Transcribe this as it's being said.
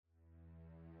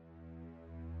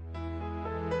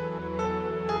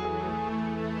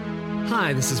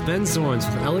Hi, this is Ben Zorns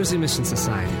with Ellerslie Mission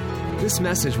Society. This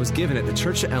message was given at the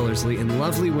Church of Ellerslie in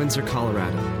lovely Windsor,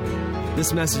 Colorado.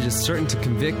 This message is certain to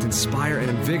convict, inspire, and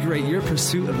invigorate your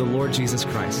pursuit of the Lord Jesus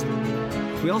Christ.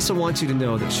 We also want you to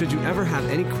know that should you ever have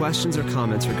any questions or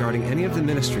comments regarding any of the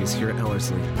ministries here at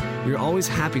Ellerslie, we are always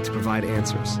happy to provide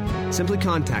answers. Simply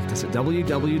contact us at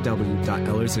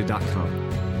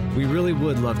www.ellerslie.com. We really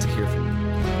would love to hear from you.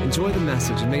 Enjoy the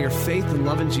message, and may your faith and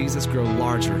love in Jesus grow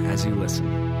larger as you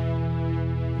listen.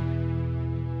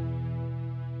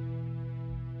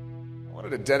 I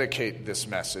wanted to dedicate this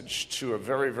message to a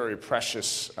very, very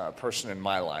precious person in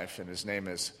my life, and his name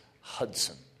is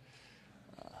Hudson.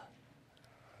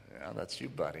 Yeah, that's you,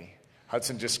 buddy.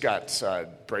 Hudson just got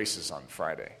braces on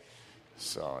Friday.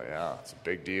 So, yeah, it's a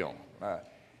big deal.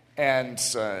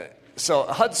 So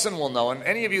Hudson will know, and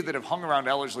any of you that have hung around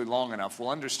Ellerslie long enough will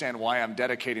understand why I'm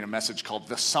dedicating a message called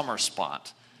The Summer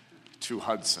Spot to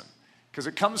Hudson. Because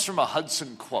it comes from a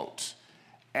Hudson quote.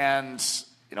 And,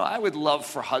 I would love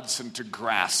for Hudson to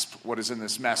grasp what is in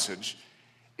this message.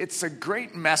 It's a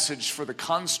great message for the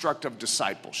construct of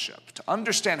discipleship, to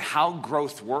understand how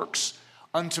growth works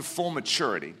unto full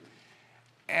maturity.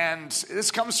 And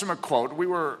this comes from a quote.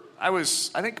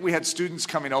 I think we had students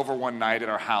coming over one night at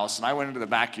our house, and I went into the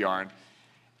backyard,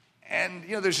 and,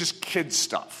 there's just kid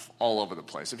stuff all over the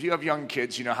place. If you have young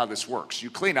kids, you know how this works. You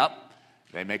clean up,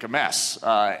 they make a mess.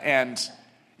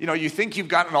 You think you've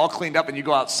gotten it all cleaned up, and you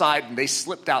go outside, and they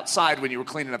slipped outside when you were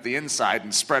cleaning up the inside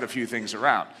and spread a few things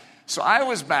around. So I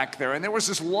was back there, and there was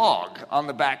this log on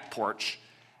the back porch,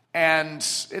 and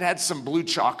it had some blue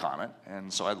chalk on it,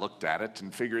 and so I looked at it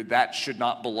and figured that should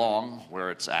not belong where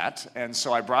it's at, and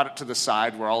so I brought it to the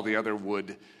side where all the other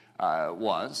wood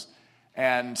was,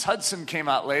 and Hudson came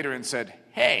out later and said,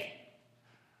 "Hey,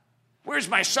 where's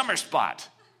my summer spot?"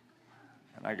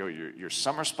 And I go, your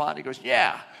summer spot? He goes,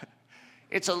 "Yeah,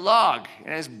 it's a log, and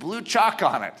it has blue chalk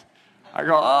on it." I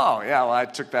go, "Oh, yeah, well, I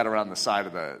took that around the side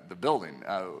of the building.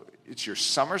 It's your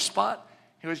summer spot?"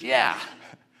 He goes, "Yeah."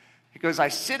 He goes, "I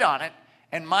sit on it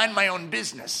and mind my own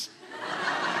business."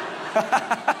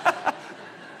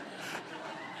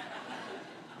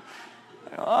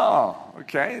 Oh,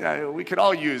 okay. We could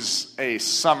all use a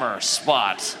summer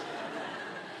spot.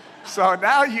 So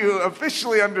now you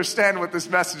officially understand what this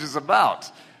message is about.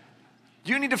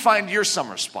 You need to find your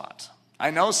summer spot.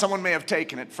 I know someone may have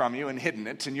taken it from you and hidden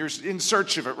it, and you're in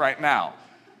search of it right now.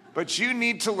 But you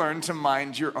need to learn to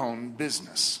mind your own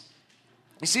business.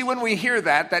 You see, when we hear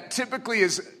that typically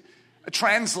is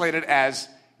translated as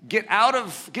get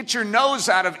your nose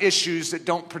out of issues that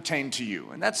don't pertain to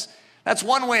you. And that's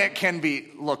one way it can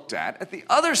be looked at. At the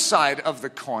other side of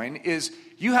the coin is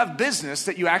you have business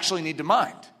that you actually need to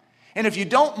mind. And if you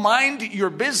don't mind your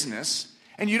business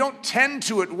and you don't tend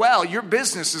to it well, your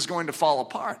business is going to fall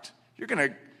apart. You're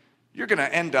going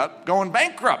to end up going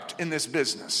bankrupt in this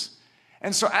business.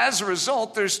 And so as a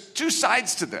result, there's two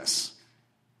sides to this.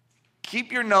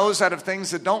 Keep your nose out of things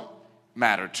that don't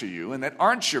matter to you and that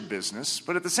aren't your business,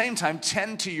 but at the same time,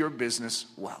 tend to your business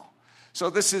well. So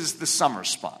this is the summer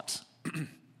spot.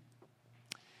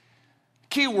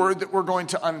 Key word that we're going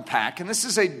to unpack, and this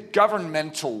is a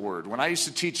governmental word. When I used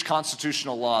to teach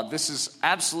constitutional law, this is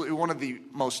absolutely one of the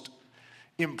most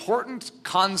important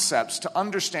concepts to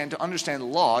understand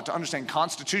law, to understand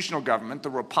constitutional government, the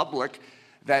republic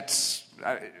that's...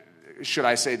 should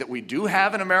I say that we do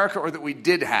have in America or that we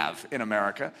did have in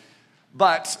America.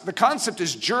 But the concept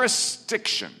is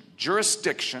jurisdiction.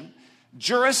 Jurisdiction.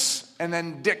 Juris and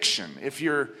then diction. If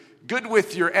you're good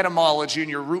with your etymology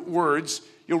and your root words,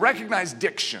 you'll recognize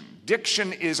diction.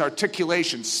 Diction is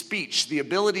articulation, speech, the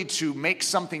ability to make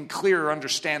something clear or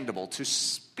understandable, to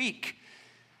speak.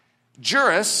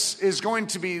 Juris is going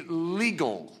to be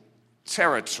legal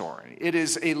territory. It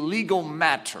is a legal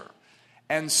matter.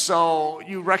 And so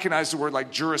you recognize the word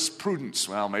like jurisprudence.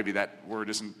 Well, maybe that word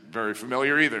isn't very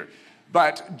familiar either.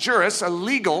 But juris, a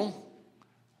legal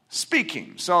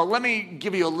speaking. So let me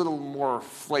give you a little more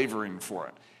flavoring for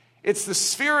it. It's the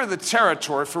sphere of the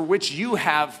territory for which you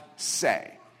have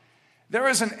say. There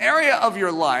is an area of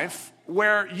your life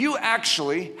where you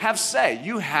actually have say.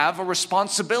 You have a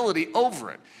responsibility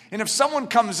over it. And if someone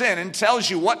comes in and tells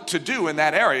you what to do in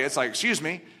that area, it's like, excuse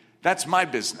me, that's my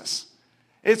business.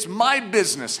 It's my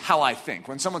business how I think.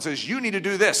 When someone says, you need to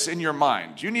do this in your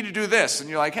mind, you need to do this, and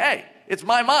you're like, hey, it's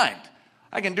my mind.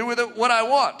 I can do with it what I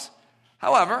want.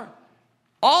 However,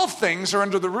 all things are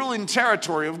under the ruling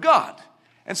territory of God.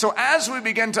 And so as we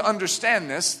begin to understand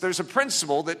this, there's a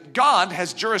principle that God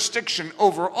has jurisdiction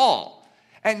over all.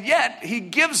 And yet, he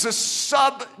gives us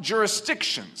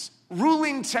sub-jurisdictions,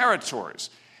 ruling territories.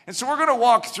 And so we're going to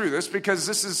walk through this because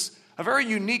this is a very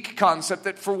unique concept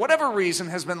that for whatever reason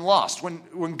has been lost.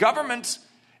 When government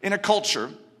in a culture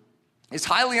is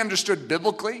highly understood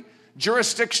biblically,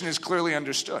 jurisdiction is clearly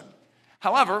understood.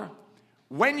 However,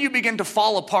 when you begin to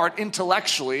fall apart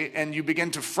intellectually and you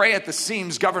begin to fray at the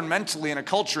seams governmentally in a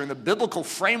culture and the biblical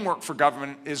framework for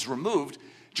government is removed,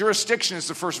 jurisdiction is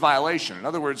the first violation. In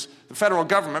other words, the federal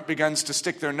government begins to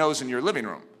stick their nose in your living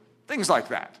room. Things like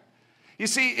that. You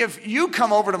see, if you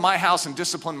come over to my house and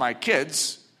discipline my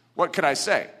kids, what could I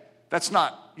say? That's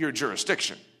not your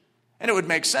jurisdiction. And it would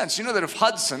make sense. You know that if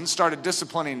Hudson started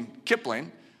disciplining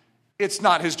Kipling, it's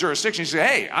not his jurisdiction. You say,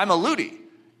 hey, I'm a Ludi.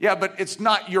 Yeah, but it's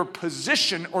not your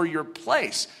position or your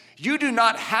place. You do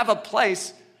not have a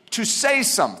place to say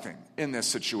something in this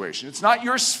situation. It's not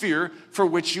your sphere for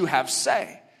which you have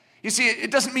say. You see,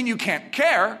 it doesn't mean you can't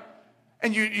care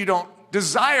and you don't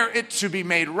desire it to be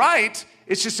made right.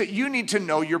 It's just that you need to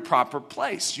know your proper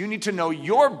place. You need to know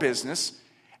your business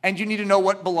and you need to know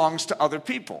what belongs to other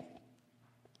people.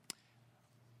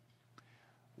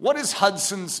 What is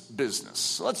Hudson's business?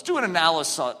 So let's do an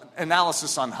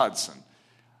analysis on Hudson.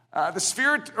 The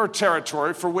sphere or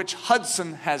territory for which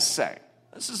Hudson has say.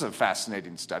 This is a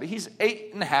fascinating study. He's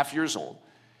 8.5 years old.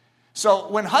 So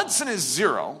when Hudson is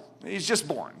 0, he's just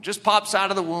born, just pops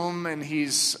out of the womb and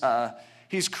he's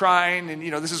crying, and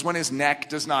this is when his neck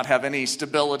does not have any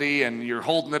stability and you're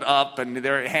holding it up and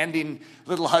they're handing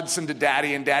little Hudson to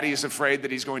daddy and daddy is afraid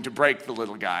that he's going to break the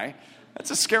little guy. That's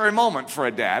a scary moment for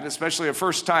a dad, especially a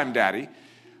first-time daddy.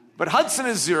 But Hudson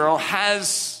is 0,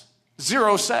 has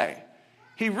 0 say.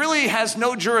 He really has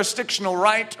no jurisdictional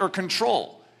right or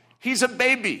control. He's a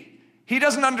baby. He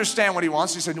doesn't understand what he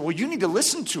wants. He said, well, you need to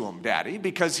listen to him, Daddy,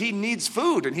 because he needs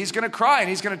food and he's going to cry and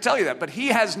he's going to tell you that. But he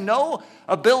has no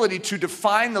ability to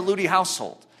define the Ludi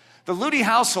household. The Ludi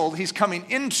household he's coming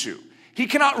into. He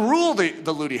cannot rule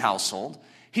the Ludi household.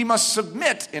 He must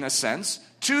submit, in a sense,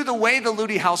 to the way the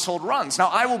Ludi household runs. Now,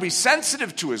 I will be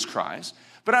sensitive to his cries,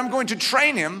 but I'm going to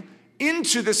train him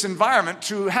into this environment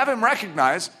to have him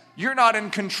recognize, you're not in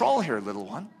control here, little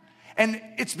one. And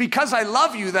it's because I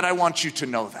love you that I want you to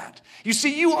know that. You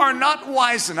see, you are not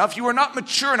wise enough, you are not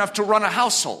mature enough to run a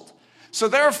household. So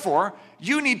therefore,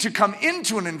 you need to come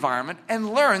into an environment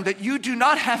and learn that you do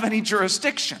not have any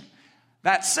jurisdiction.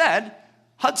 That said,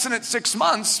 Hudson at 6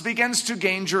 months begins to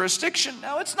gain jurisdiction.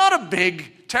 Now, it's not a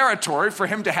big territory for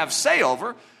him to have say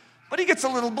over, but he gets a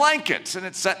little blanket, and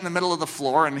it's set in the middle of the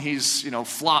floor, and he's,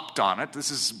 flopped on it.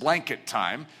 This is blanket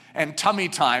time, and tummy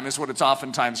time is what it's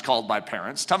oftentimes called by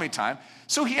parents, tummy time.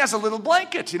 So he has a little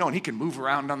blanket, and he can move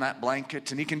around on that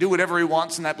blanket, and he can do whatever he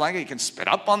wants in that blanket. He can spit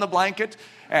up on the blanket,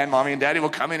 and mommy and daddy will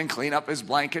come in and clean up his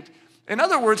blanket. In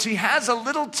other words, he has a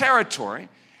little territory,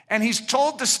 and he's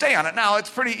told to stay on it. Now, it's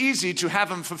pretty easy to have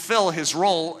him fulfill his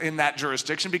role in that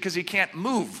jurisdiction because he can't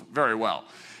move very well.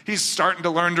 He's starting to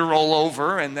learn to roll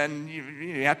over, and then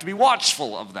you have to be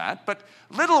watchful of that. But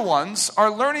little ones are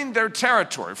learning their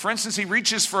territory. For instance, he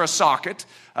reaches for a socket,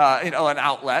 an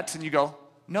outlet, and you go,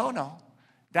 no,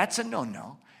 that's a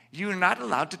no. You're not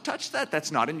allowed to touch that.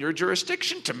 That's not in your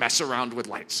jurisdiction to mess around with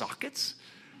light sockets.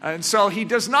 And so he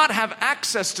does not have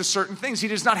access to certain things. He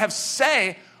does not have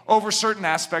say over certain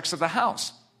aspects of the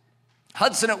house.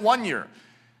 Hudson at 1 year.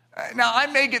 Now, I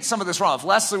may get some of this wrong. If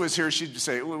Leslie was here, she'd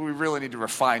say, well, we really need to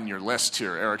refine your list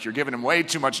here, Eric. You're giving him way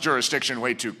too much jurisdiction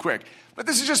way too quick. But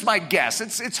this is just my guess.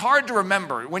 It's hard to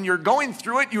remember. When you're going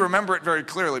through it, you remember it very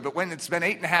clearly. But when it's been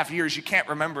 8.5 years, you can't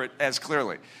remember it as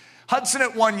clearly. Hudson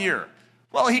at 1 year.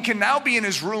 Well, he can now be in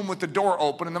his room with the door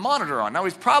open and the monitor on. Now,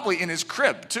 he's probably in his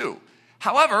crib, too.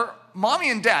 However,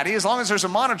 mommy and daddy, as long as there's a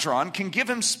monitor on, can give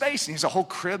him space. And he has a whole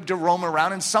crib to roam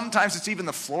around. And sometimes it's even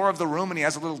the floor of the room, and he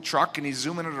has a little truck, and he's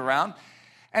zooming it around.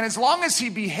 And as long as he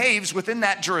behaves within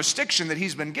that jurisdiction that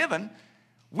he's been given,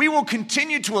 we will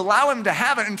continue to allow him to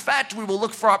have it. In fact, we will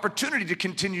look for opportunity to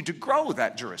continue to grow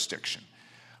that jurisdiction.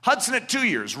 Hudson at 2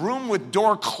 years, room with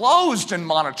door closed and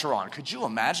monitor on. Could you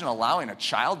imagine allowing a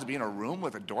child to be in a room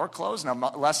with a door closed? Now,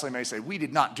 Leslie may say, we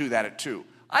did not do that at 2.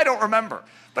 I don't remember,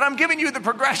 but I'm giving you the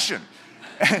progression.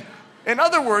 In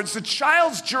other words, the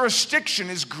child's jurisdiction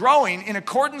is growing in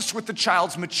accordance with the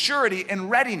child's maturity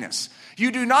and readiness. You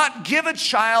do not give a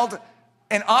child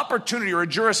an opportunity or a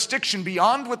jurisdiction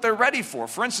beyond what they're ready for.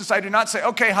 For instance, I do not say,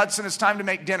 okay, Hudson, it's time to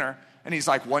make dinner, and he's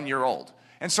like 1 year old.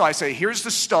 And so I say, here's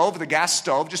the stove, the gas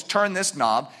stove, just turn this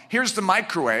knob. Here's the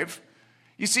microwave.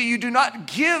 You see, you do not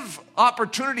give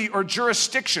opportunity or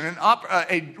jurisdiction,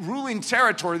 a ruling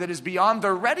territory that is beyond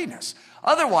their readiness.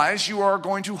 Otherwise, you are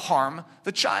going to harm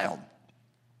the child.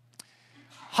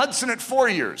 Hudson at 4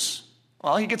 years.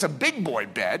 Well, he gets a big boy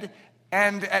bed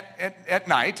and at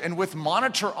night and with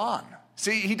monitor on.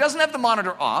 See, he doesn't have the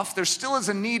monitor off. There still is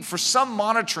a need for some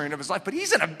monitoring of his life, but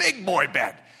he's in a big boy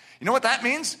bed. You know what that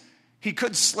means? He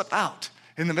could slip out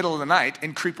in the middle of the night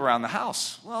and creep around the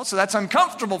house. Well, so that's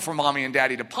uncomfortable for mommy and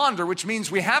daddy to ponder, which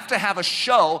means we have to have a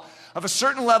show of a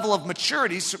certain level of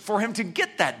maturity for him to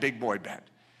get that big boy bed.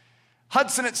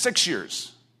 Hudson at 6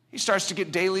 years, he starts to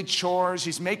get daily chores.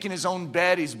 He's making his own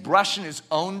bed. He's brushing his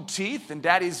own teeth, and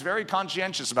daddy's very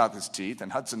conscientious about his teeth,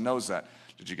 and Hudson knows that.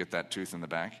 Did you get that tooth in the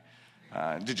back?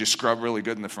 Did you scrub really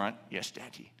good in the front? Yes,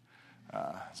 Daddy.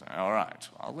 So, all right,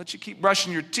 I'll let you keep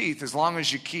brushing your teeth as long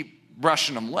as you keep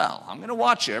brushing them well. I'm going to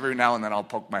watch you. Every now and then I'll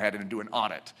poke my head in and do an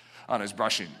audit on his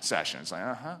brushing session. It's like,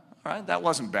 all right, that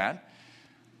wasn't bad.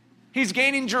 He's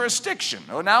gaining jurisdiction.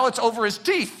 Oh, now it's over his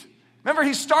teeth. Remember,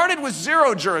 he started with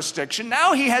 0 jurisdiction.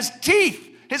 Now he has teeth,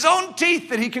 his own teeth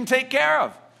that he can take care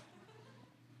of.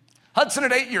 Hudson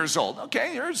at 8 years old.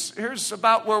 Okay, here's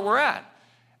about where we're at.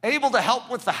 Able to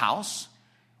help with the house,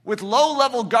 with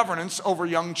low-level governance over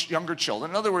younger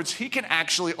children. In other words, he can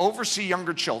actually oversee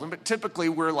younger children, but typically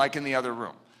we're like in the other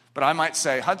room. But I might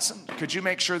say, Hudson, could you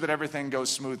make sure that everything goes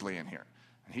smoothly in here?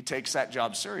 And he takes that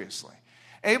job seriously.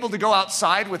 Able to go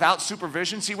outside without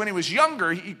supervision. See, when he was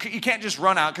younger, you can't just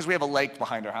run out because we have a lake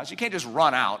behind our house. You can't just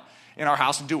run out in our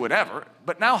house and do whatever.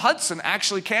 But now Hudson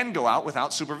actually can go out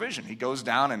without supervision. He goes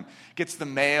down and gets the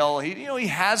mail. He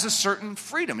has a certain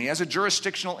freedom. He has a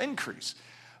jurisdictional increase.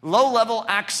 Low-level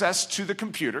access to the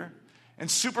computer and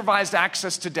supervised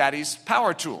access to daddy's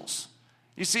power tools.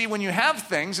 You see, when you have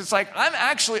things, it's like I'm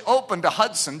actually open to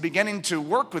Hudson beginning to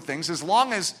work with things as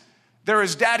long as there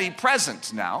is daddy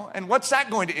present now. And what's that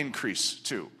going to increase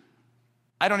to?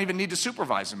 I don't even need to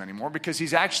supervise him anymore because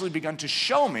he's actually begun to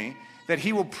show me that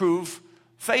he will prove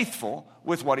faithful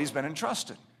with what he's been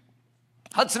entrusted.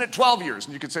 Hudson at 12 years,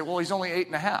 and you could say, well, he's only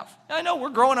 8.5. I know, we're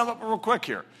growing up real quick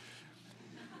here.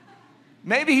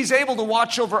 Maybe he's able to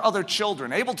watch over other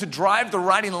children, able to drive the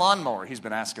riding lawnmower. He's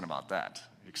been asking about that.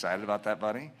 You excited about that,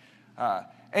 buddy?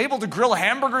 Able to grill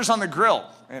hamburgers on the grill.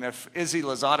 And if Izzy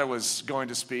Lozada was going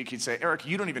to speak, he'd say, Eric,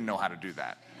 you don't even know how to do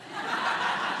that.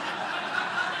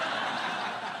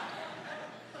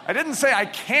 I didn't say I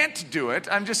can't do it.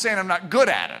 I'm just saying I'm not good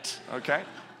at it, okay?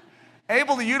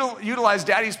 Able to utilize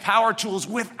daddy's power tools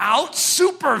without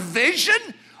supervision?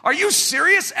 Are you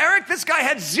serious, Eric? This guy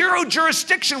had 0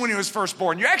 jurisdiction when he was first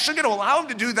born. You're actually going to allow him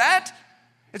to do that?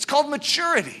 It's called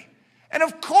maturity. And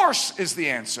of course is the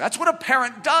answer. That's what a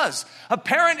parent does. A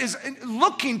parent is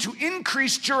looking to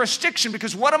increase jurisdiction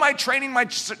because what am I training my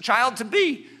child to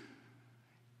be?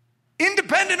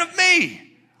 Independent of me.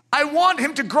 I want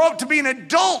him to grow up to be an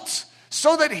adult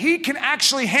so that he can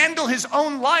actually handle his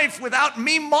own life without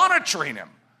me monitoring him.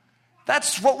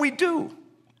 That's what we do.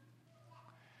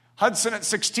 Hudson at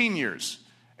 16 years,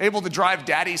 able to drive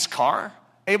daddy's car,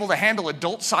 able to handle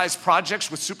adult-sized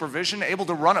projects with supervision, able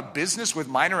to run a business with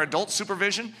minor adult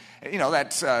supervision. You know,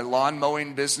 that lawn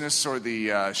mowing business or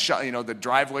the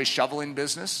driveway shoveling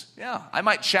business. Yeah, I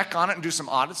might check on it and do some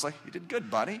audits like, you did good,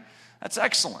 buddy. That's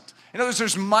excellent. In other words,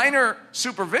 there's minor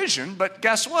supervision, but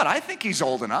guess what? I think he's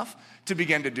old enough to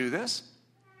begin to do this.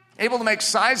 Able to make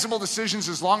sizable decisions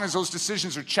as long as those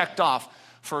decisions are checked off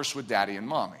first with daddy and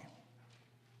mommy.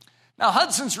 Now,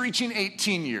 Hudson's reaching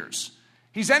 18 years.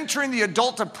 He's entering the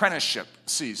adult apprenticeship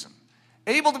season,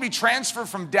 able to be transferred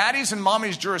from daddy's and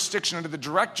mommy's jurisdiction into the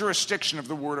direct jurisdiction of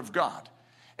the Word of God,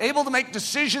 able to make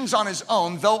decisions on his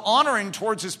own, though honoring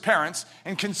towards his parents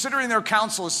and considering their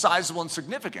counsel as sizable and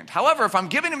significant. However, if I'm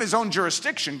giving him his own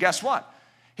jurisdiction, guess what?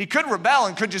 He could rebel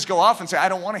and could just go off and say, I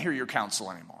don't want to hear your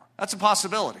counsel anymore. That's a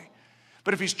possibility.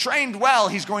 But if he's trained well,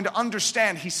 he's going to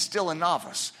understand he's still a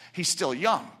novice. He's still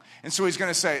young. And so he's going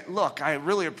to say, look, I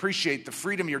really appreciate the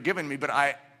freedom you're giving me, but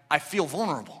I feel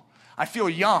vulnerable. I feel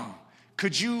young.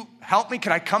 Could you help me?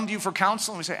 Could I come to you for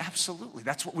counsel? And we say, absolutely.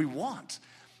 That's what we want.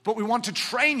 But we want to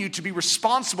train you to be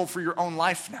responsible for your own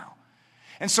life now.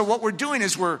 And so what we're doing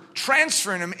is we're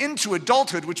transferring him into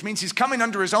adulthood, which means he's coming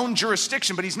under his own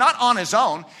jurisdiction, but he's not on his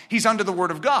own. He's under the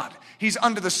Word of God. He's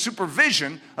under the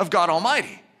supervision of God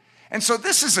Almighty. And so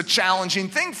this is a challenging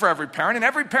thing for every parent. And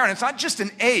every parent, it's not just an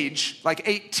age, like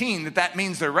 18, that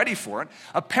means they're ready for it.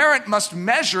 A parent must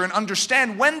measure and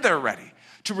understand when they're ready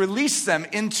to release them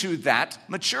into that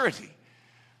maturity.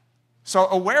 So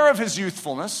aware of his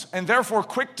youthfulness and therefore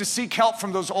quick to seek help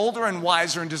from those older and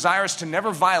wiser and desirous to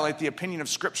never violate the opinion of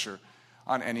Scripture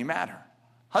on any matter.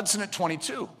 Hudson at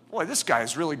 22. Boy, this guy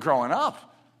is really growing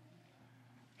up.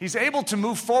 He's able to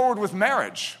move forward with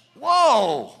marriage.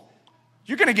 Whoa!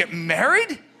 You're going to get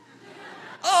married?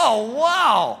 Oh,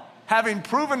 wow. Having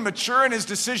proven mature in his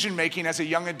decision-making as a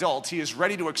young adult, he is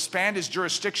ready to expand his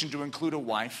jurisdiction to include a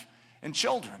wife and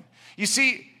children. You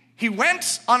see, He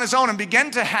went on his own and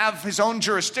began to have his own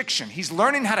jurisdiction. He's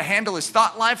learning how to handle his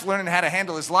thought life, learning how to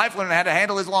handle his life, learning how to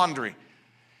handle his laundry.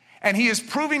 And he is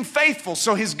proving faithful.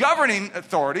 So his governing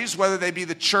authorities, whether they be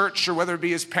the church or whether it be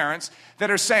his parents,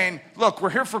 that are saying, look, we're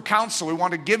here for counsel. We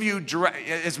want to give you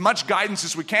as much guidance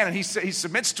as we can. And he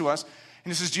submits to us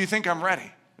and he says, do you think I'm ready?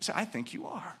 I say, I think you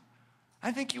are.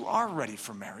 I think you are ready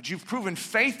for marriage. You've proven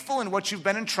faithful in what you've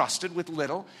been entrusted with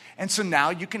little. And so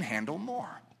now you can handle more.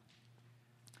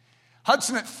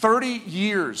 Hudson at 30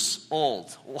 years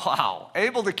old, wow,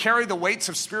 able to carry the weights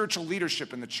of spiritual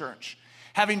leadership in the church.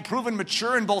 Having proven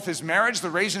mature in both his marriage,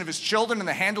 the raising of his children, and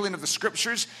the handling of the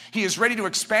scriptures, he is ready to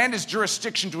expand his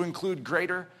jurisdiction to include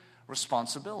greater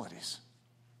responsibilities.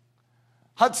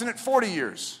 Hudson at 40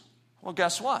 years, well,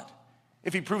 guess what?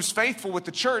 If he proves faithful with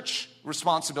the church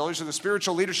responsibilities or the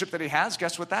spiritual leadership that he has,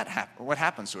 guess what what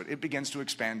happens to it? It begins to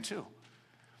expand too.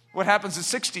 What happens at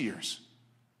 60 years?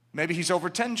 Maybe he's over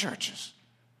 10 churches.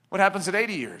 What happens at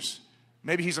 80 years?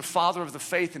 Maybe he's a father of the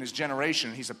faith in his generation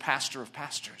and he's a pastor of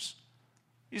pastors.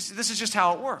 You see, this is just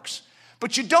how it works.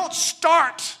 But you don't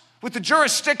start with the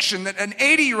jurisdiction that an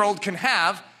 80-year-old can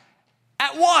have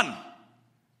at one.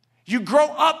 You grow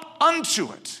up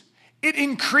unto it. It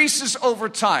increases over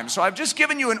time. So I've just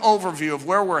given you an overview of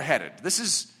where we're headed. This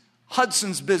is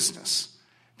Hudson's business.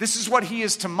 This is what he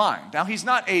is to mind. Now, he's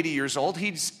not 80 years old.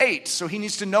 He's 8, so he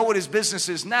needs to know what his business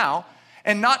is now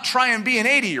and not try and be an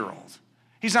 80-year-old.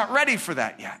 He's not ready for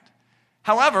that yet.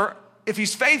 However, if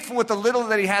he's faithful with the little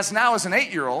that he has now as an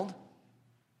 8-year-old,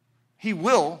 he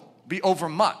will be over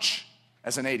much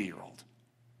as an 80-year-old.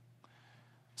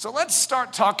 So let's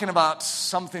start talking about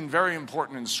something very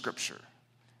important in Scripture,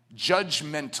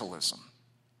 judgmentalism.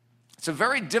 It's a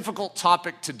very difficult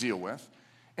topic to deal with.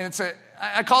 And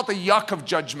I call it the yuck of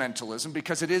judgmentalism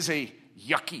because it is a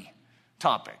yucky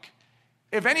topic.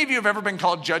 If any of you have ever been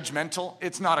called judgmental,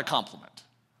 it's not a compliment.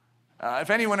 If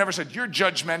anyone ever said, you're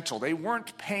judgmental, they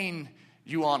weren't paying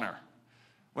you honor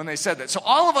when they said that. So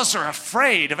all of us are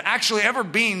afraid of actually ever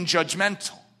being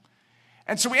judgmental.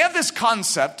 And so we have this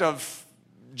concept of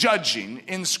judging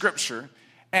in Scripture,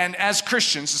 and as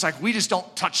Christians, it's like we just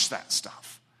don't touch that stuff.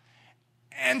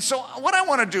 And so what I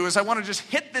want to do is I want to just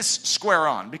hit this square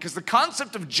on, because the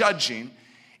concept of judging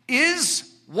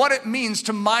is what it means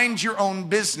to mind your own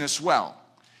business well.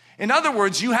 In other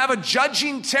words, you have a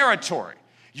judging territory.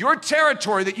 Your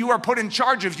territory that you are put in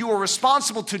charge of, you are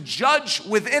responsible to judge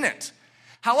within it.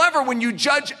 However, when you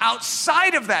judge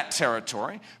outside of that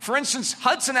territory, for instance,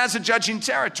 Hudson has a judging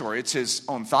territory. It's his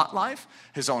own thought life,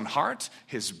 his own heart,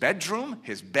 his bedroom,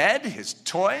 his bed, his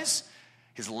toys,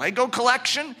 his Lego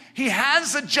collection. He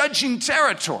has a judging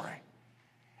territory.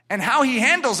 And how he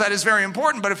handles that is very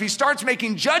important. But if he starts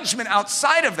making judgment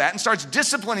outside of that and starts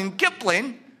disciplining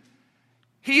Kipling,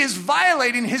 he is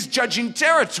violating his judging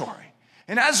territory.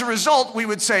 And as a result, we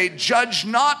would say, judge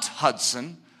not,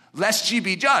 Hudson, lest ye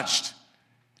be judged.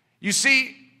 You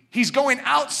see, he's going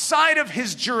outside of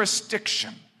his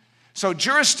jurisdiction. So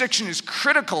jurisdiction is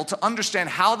critical to understand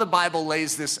how the Bible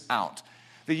lays this out.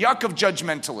 The yuck of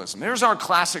judgmentalism. There's our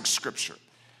classic scripture.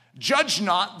 Judge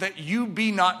not that you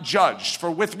be not judged, for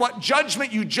with what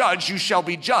judgment you judge, you shall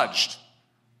be judged.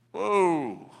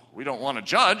 Whoa, we don't want to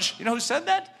judge. You know who said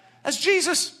that? That's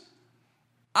Jesus.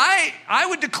 I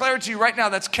would declare to you right now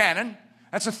that's canon.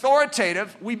 That's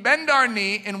authoritative. We bend our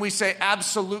knee and we say,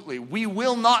 absolutely, we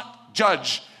will not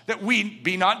judge that we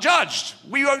be not judged.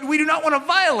 We do not want to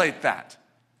violate that.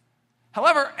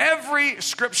 However, every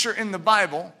scripture in the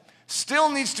Bible still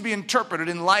needs to be interpreted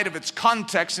in light of its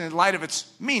context and in light of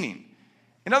its meaning.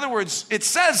 In other words, it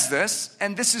says this,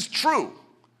 and this is true,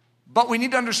 but we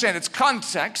need to understand its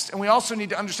context, and we also need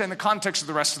to understand the context of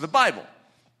the rest of the Bible.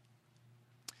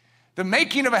 The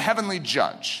making of a heavenly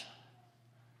judge.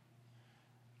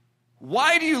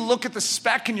 Why do you look at the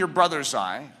speck in your brother's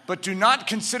eye, but do not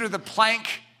consider the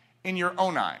plank in your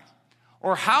own eye?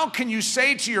 Or how can you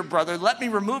say to your brother, let me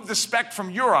remove the speck from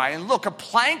your eye, and look, a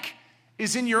plank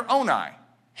is in your own eye?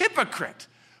 Hypocrite.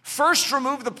 First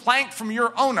remove the plank from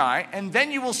your own eye, and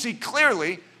then you will see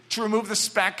clearly to remove the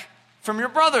speck from your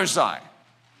brother's eye.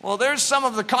 Well, there's some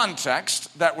of the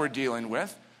context that we're dealing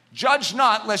with. Judge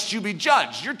not, lest you be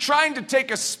judged. You're trying to take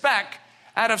a speck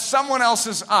out of someone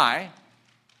else's eye,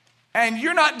 and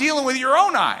you're not dealing with your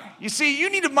own eye. You see, you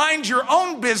need to mind your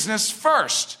own business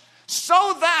first,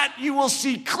 so that you will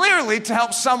see clearly to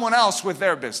help someone else with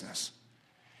their business.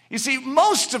 You see,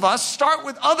 most of us start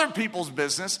with other people's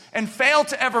business and fail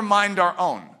to ever mind our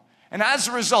own. And as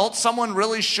a result, someone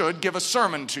really should give a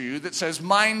sermon to you that says,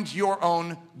 mind your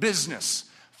own business.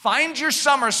 Find your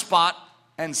summer spot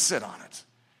and sit on it.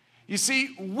 You see,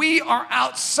 we are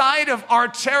outside of our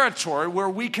territory where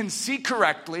we can see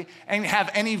correctly and have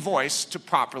any voice to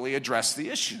properly address the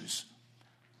issues.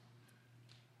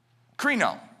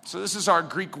 Krino. So this is our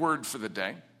Greek word for the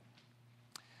day.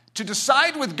 To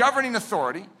decide with governing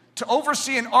authority, to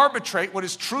oversee and arbitrate what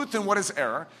is truth and what is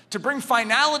error, to bring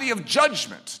finality of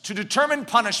judgment, to determine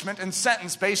punishment and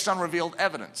sentence based on revealed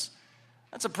evidence.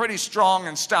 That's a pretty strong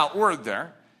and stout word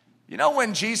there. You know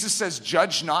when Jesus says,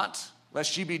 judge not,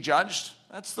 lest ye be judged?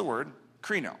 That's the word,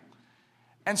 krino.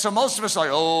 And so most of us are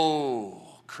like,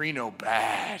 oh, krino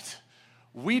bad.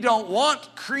 We don't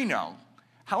want krino.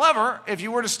 However, if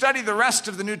you were to study the rest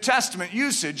of the New Testament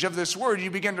usage of this word,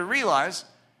 you begin to realize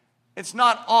it's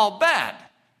not all bad.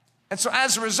 And so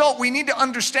as a result, we need to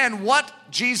understand what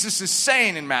Jesus is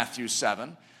saying in Matthew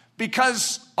 7,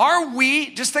 because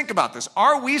just think about this,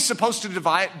 are we supposed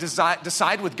to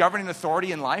decide with governing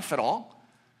authority in life at all?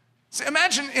 So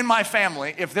imagine in my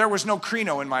family, if there was no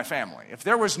krino in my family, if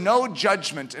there was no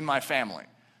judgment in my family,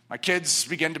 my kids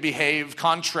begin to behave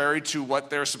contrary to what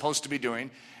they're supposed to be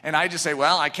doing, and I just say,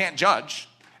 well, I can't judge.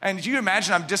 And do you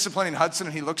imagine I'm disciplining Hudson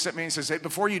and he looks at me and says, hey,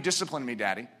 before you discipline me,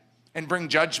 Daddy, and bring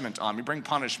judgment on me, bring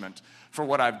punishment for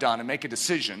what I've done and make a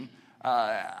decision,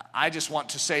 I just want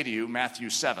to say to you, Matthew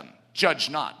 7, judge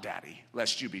not, Daddy,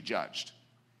 lest you be judged.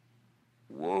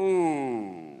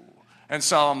 Whoa. And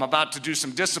so I'm about to do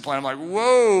some discipline. I'm like,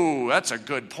 whoa, that's a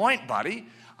good point, buddy.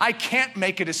 I can't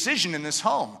make a decision in this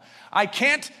home. I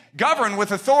can't govern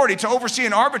with authority to oversee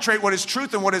and arbitrate what is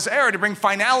truth and what is error, to bring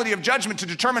finality of judgment, to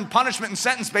determine punishment and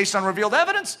sentence based on revealed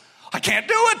evidence. I can't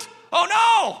do it. Oh,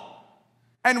 no.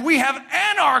 And we have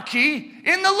anarchy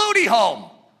in the Ludy home.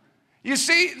 You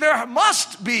see, there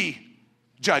must be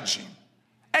judging.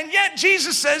 And yet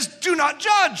Jesus says, do not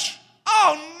judge.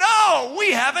 Oh, no,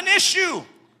 we have an issue.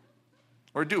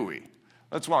 Or do we?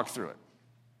 Let's walk through it.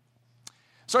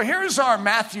 So here's our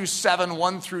Matthew 7,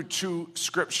 1 through 2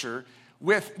 scripture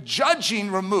with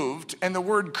judging removed and the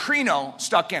word krino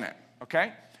stuck in it,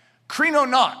 okay? Krino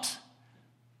not,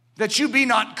 that you be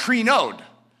not krinoed.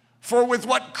 For with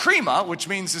what krima, which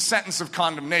means the sentence of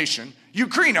condemnation, you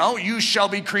krino, you shall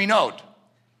be krinoed. Isn't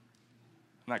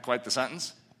that quite the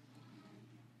sentence?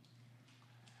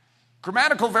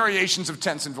 Grammatical variations of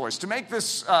tense and voice. To make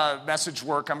this message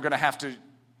work, I'm going to have to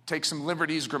take some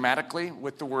liberties grammatically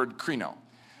with the word krino.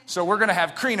 So we're going to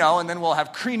have krino, and then we'll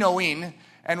have krinoin,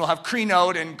 and we'll have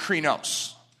krinode and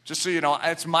krinos. Just so you know,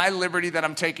 it's my liberty that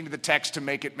I'm taking to the text to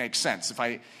make it make sense. If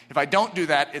I don't do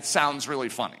that, it sounds really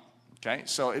funny. Okay,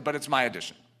 but it's my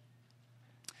addition.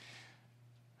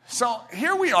 So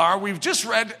here we are. We've just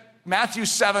read Matthew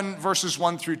 7, verses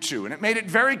 1 through 2, and it made it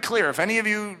very clear. If any of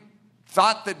you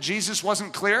thought that Jesus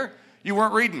wasn't clear, you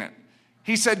weren't reading it.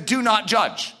 He said, do not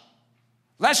judge,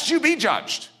 lest you be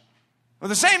judged. With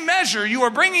the same measure you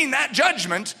are bringing that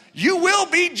judgment, you will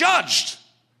be judged.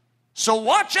 So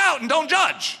watch out and don't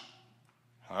judge.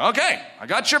 Okay, I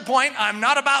got your point. I'm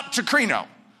not about to krino.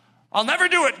 I'll never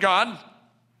do it, God.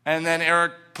 And then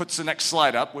Eric puts the next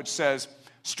slide up, which says,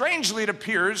 strangely it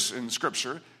appears in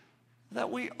Scripture that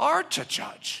we are to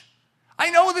judge. I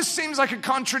know this seems like a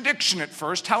contradiction at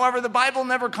first. However, the Bible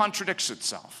never contradicts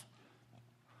itself.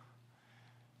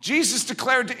 Jesus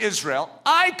declared to Israel,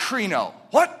 I krino.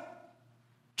 What?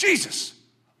 Jesus.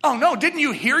 Oh no, didn't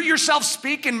you hear yourself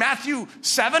speak in Matthew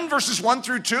 7, verses 1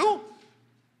 through 2?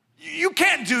 You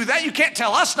can't do that. You can't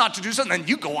tell us not to do something, then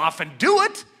you go off and do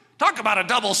it. Talk about a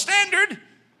double standard.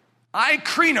 I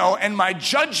krino, and my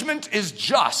judgment is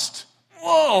just.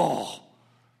 Whoa.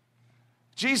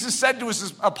 Jesus said to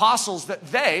his apostles that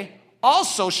they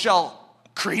also shall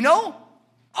krino?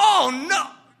 Oh no.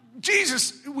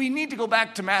 Jesus, we need to go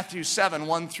back to Matthew 7,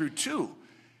 1 through 2.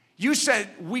 You said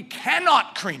we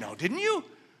cannot krino, didn't you?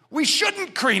 We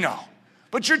shouldn't krino.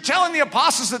 But you're telling the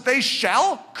apostles that they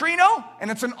shall krino? And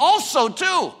it's an also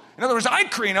too. In other words, I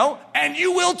krino and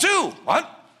you will too. What?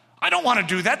 I don't want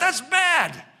to do that. That's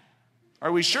bad.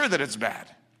 Are we sure that it's bad?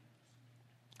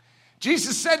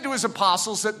 Jesus said to his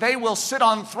apostles that they will sit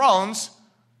on thrones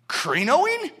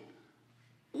krinoing?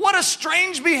 What a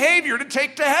strange behavior to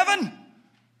take to heaven.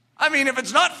 I mean, if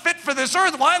it's not fit for this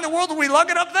earth, why in the world would we lug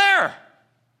it up there?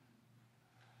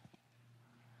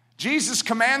 Jesus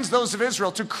commands those of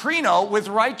Israel to krino with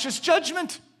righteous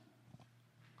judgment.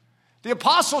 The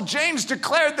apostle James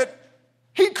declared that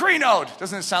he krinoed.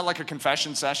 Doesn't it sound like a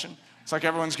confession session? It's like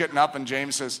everyone's getting up and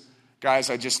James says, guys,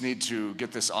 I just need to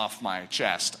get this off my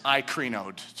chest. I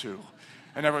krinoed too.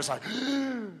 And everyone's like,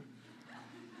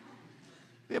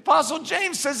 the apostle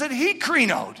James says that he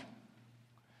krinoed.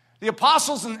 The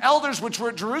apostles and elders which were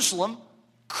at Jerusalem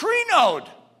krinoed.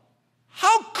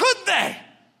 How could they?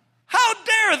 How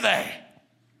dare they?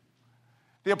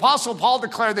 The Apostle Paul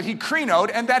declared that he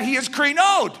krenoed and that he is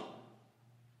krenoed.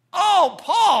 Oh,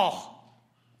 Paul.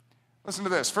 Listen to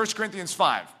this, 1 Corinthians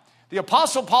 5. The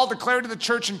Apostle Paul declared to the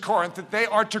church in Corinth that they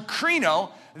are to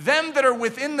kreno them that are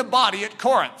within the body at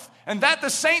Corinth, and that the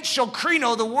saints shall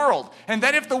kreno the world, and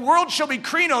that if the world shall be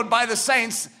krenoed by the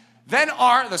saints, then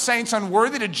are the saints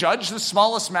unworthy to judge the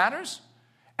smallest matters?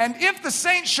 And if the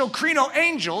saints shall kreno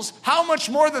angels, how much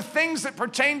more the things that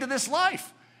pertain to this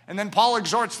life? And then Paul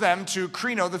exhorts them to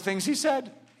kreno the things he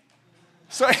said.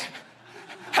 So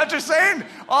after saying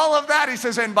all of that, he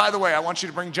says, and by the way, I want you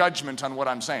to bring judgment on what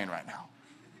I'm saying right now.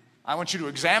 I want you to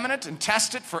examine it and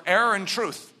test it for error and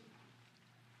truth.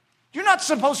 You're not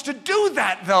supposed to do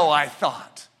that, though, I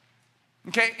thought.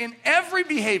 Okay, in every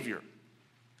behavior,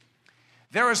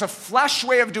 there is a flesh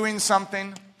way of doing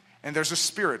something, and there's a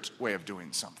spirit way of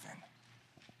doing something.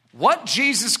 What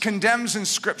Jesus condemns in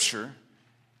Scripture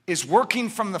is working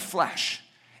from the flesh.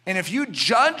 And if you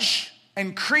judge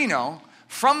and kreno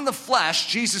from the flesh,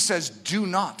 Jesus says, do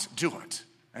not do it.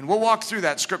 And we'll walk through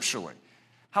that scripturally.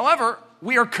 However,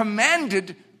 we are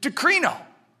commanded to kreno.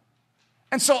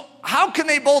 And so how can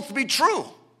they both be true?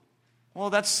 Well,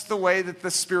 that's the way that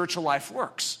the spiritual life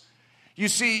works. You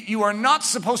see, you are not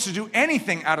supposed to do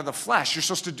anything out of the flesh. You're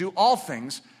supposed to do all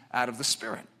things out of the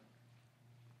Spirit.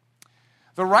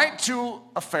 The right to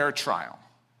a fair trial.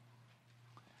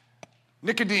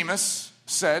 Nicodemus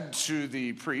said to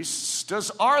the priests,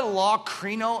 does our law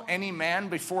kreno any man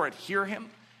before it hear him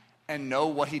and know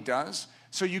what he does?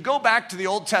 So you go back to the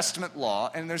Old Testament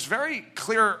law, and there's very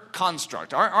clear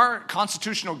construct. Our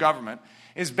constitutional government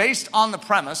is based on the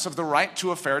premise of the right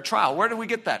to a fair trial. Where do we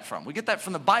get that from? We get that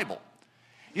from the Bible.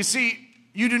 You see,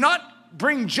 you do not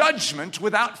bring judgment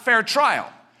without fair trial.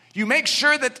 You make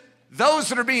sure that those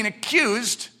that are being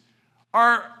accused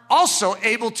are also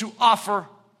able to offer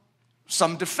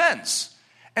some defense.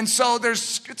 And so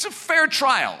it's a fair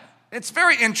trial. It's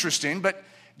very interesting, but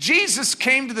Jesus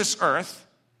came to this earth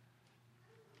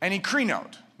and he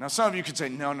krenoed. Now some of you could say,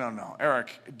 no,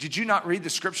 Eric, did you not read the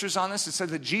scriptures on this? It said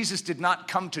that Jesus did not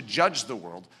come to judge the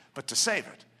world, but to save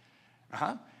it.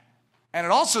 And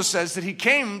it also says that he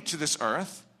came to this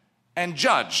earth and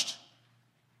judged.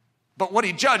 But what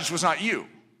he judged was not you,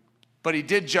 but he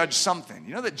did judge something.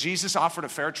 You know that Jesus offered a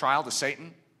fair trial to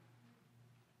Satan?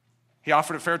 He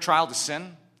offered a fair trial to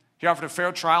sin. He offered a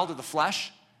fair trial to the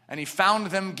flesh, and he found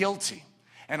them guilty.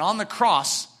 And on the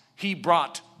cross, he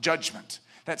brought judgment.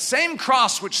 That same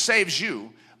cross which saves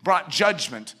you brought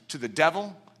judgment to the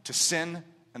devil, to sin,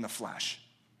 and the flesh.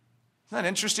 Isn't that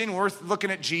interesting? We're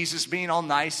looking at Jesus being all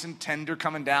nice and tender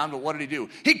coming down, but what did he do?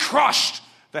 He crushed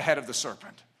the head of the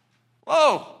serpent.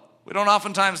 Whoa, we don't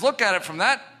oftentimes look at it from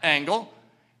that angle.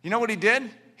 You know what he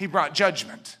did? He brought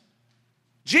judgment.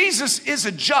 Jesus is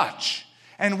a judge.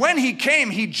 And when he came,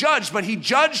 he judged, but he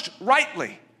judged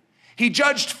rightly. He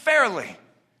judged fairly.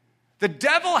 The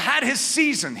devil had his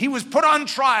season. He was put on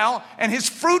trial, and his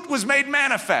fruit was made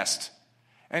manifest.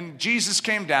 And Jesus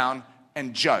came down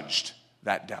and judged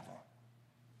that devil.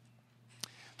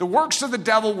 The works of the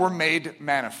devil were made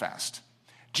manifest.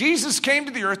 Jesus came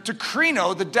to the earth to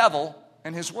kreno the devil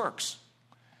and his works.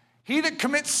 He that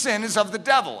commits sin is of the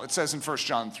devil, it says in 1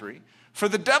 John 3. For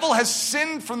the devil has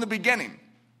sinned from the beginning.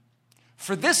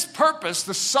 For this purpose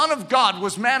the Son of God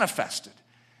was manifested,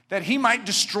 that he might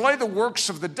destroy the works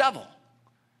of the devil.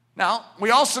 Now,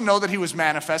 we also know that he was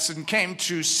manifested and came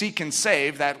to seek and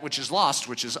save that which is lost,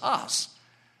 which is us.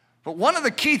 But one of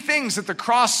the key things that the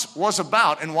cross was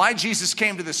about and why Jesus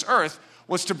came to this earth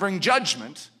was to bring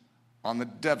judgment on the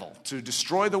devil, to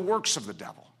destroy the works of the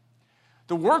devil.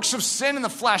 The works of sin in the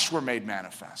flesh were made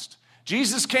manifest.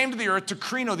 Jesus came to the earth to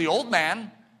kreno the old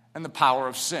man and the power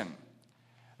of sin.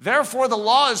 Therefore, the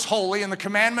law is holy and the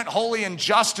commandment holy and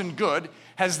just and good.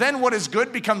 Has then what is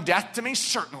good become death to me?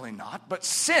 Certainly not. But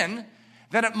sin,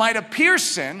 that it might appear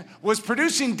sin, was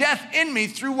producing death in me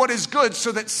through what is good,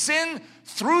 so that sin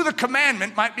through the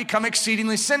commandment might become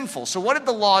exceedingly sinful. So what did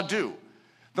the law do?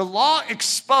 The law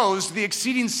exposed the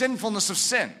exceeding sinfulness of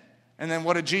sin. And then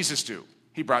what did Jesus do?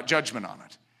 He brought judgment on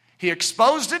it. He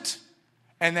exposed it,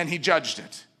 and then he judged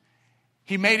it.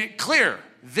 He made it clear,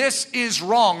 this is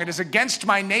wrong. It is against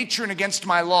my nature and against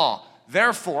my law.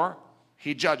 Therefore,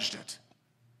 he judged it.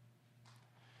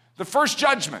 The first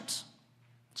judgment,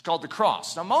 it's called the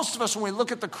cross. Now, most of us, when we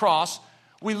look at the cross,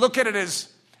 we look at it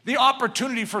as the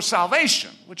opportunity for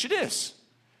salvation, which it is.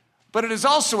 But it is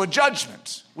also a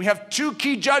judgment. We have two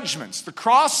key judgments, the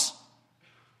cross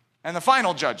and the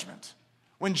final judgment.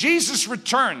 When Jesus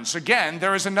returns again,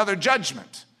 there is another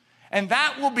judgment. And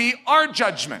that will be our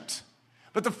judgment.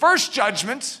 But the first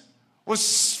judgment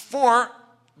was for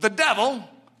the devil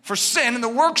for sin and the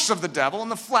works of the devil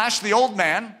and the flesh, the old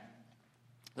man.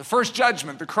 The first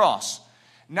judgment, the cross.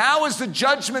 Now is the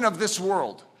judgment of this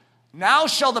world. Now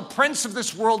shall the prince of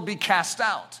this world be cast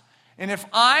out. And if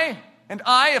I,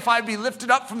 if I be lifted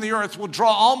up from the earth, will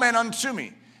draw all men unto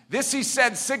me. This he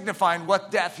said, signifying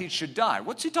what death he should die.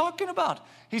 What's he talking about?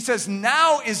 He says,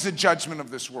 now is the judgment of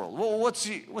this world. Well, what's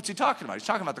he talking about? He's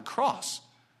talking about the cross.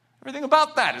 Everything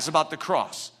about that is about the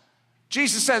cross.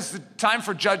 Jesus says the time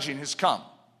for judging has come.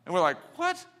 And we're like,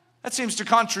 what? That seems to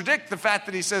contradict the fact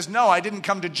that he says, no, I didn't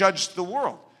come to judge the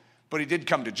world. But he did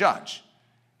come to judge.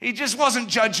 He just wasn't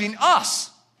judging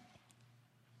us.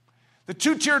 The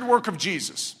two-tiered work of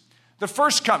Jesus. The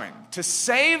first coming, to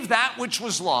save that which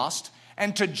was lost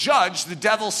and to judge the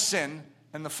devil's sin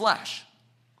and the flesh.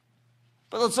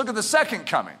 But let's look at the second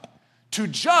coming. To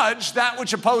judge that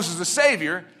which opposes the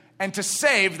Savior and to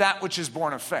save that which is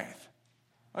born of faith.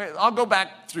 Okay, I'll go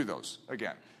back through those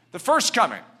again. The first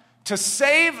coming, to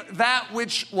save that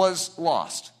which was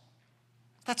lost.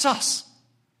 That's us.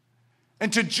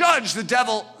 And to judge the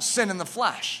devil's sin in the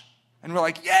flesh. And we're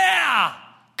like, yeah,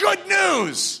 good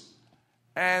news.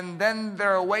 And then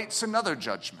there awaits another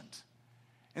judgment.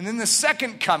 And then the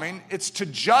second coming, it's to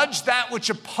judge that which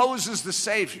opposes the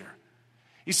Savior.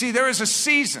 You see, there is a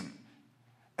season,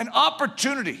 an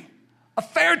opportunity, a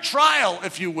fair trial,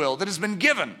 if you will, that has been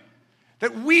given,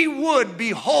 that we would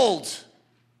behold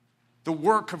the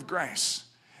work of grace,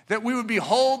 that we would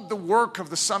behold the work of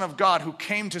the Son of God who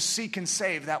came to seek and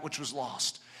save that which was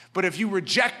lost. But if you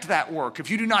reject that work,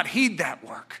 if you do not heed that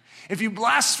work, if you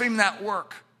blaspheme that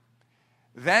work,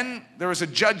 then there is a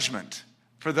judgment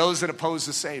for those that oppose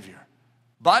the Savior.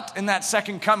 But in that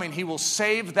second coming, he will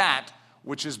save that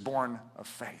which is born of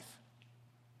faith.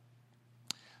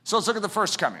 So let's look at the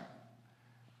first coming.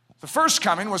 The first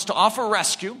coming was to offer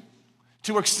rescue,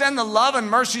 to extend the love and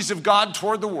mercies of God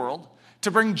toward the world,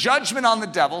 to bring judgment on the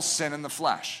devil, sin, and the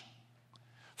flesh.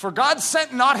 For God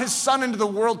sent not his Son into the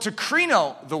world to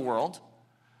crino the world,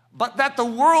 but that the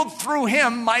world through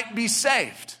him might be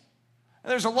saved.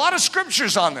 And there's a lot of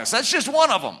scriptures on this. That's just one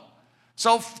of them.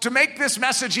 So to make this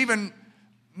message even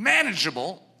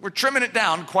manageable, we're trimming it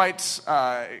down quite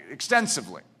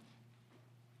extensively.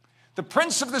 The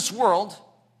prince of this world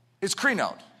is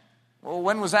crinoed. Well,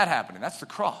 when was that happening? That's the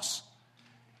cross.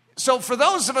 So for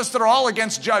those of us that are all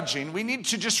against judging, we need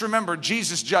to just remember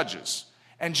Jesus judges.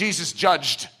 And Jesus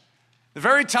judged. The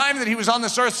very time that he was on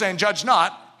this earth saying, judge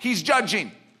not, he's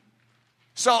judging.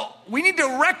 So we need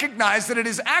to recognize that it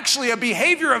is actually a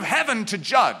behavior of heaven to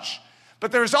judge.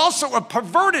 But there's also a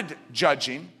perverted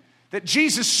judging that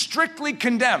Jesus strictly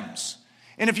condemns.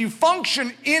 And if you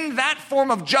function in that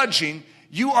form of judging,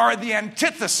 you are the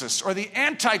antithesis or the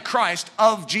antichrist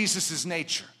of Jesus'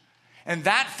 nature. And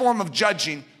that form of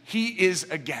judging, he is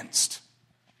against.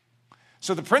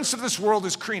 So the prince of this world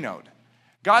is crinoed.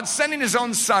 God sending his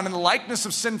own Son in the likeness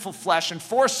of sinful flesh and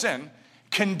for sin,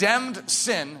 condemned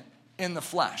sin in the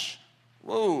flesh.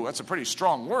 Whoa, that's a pretty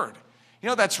strong word. You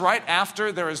know, that's right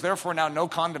after there is therefore now no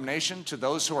condemnation to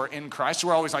those who are in Christ.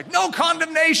 We're always like, no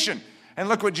condemnation. And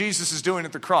look what Jesus is doing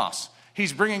at the cross.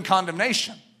 He's bringing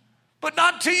condemnation, but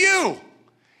not to you. You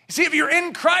see, if you're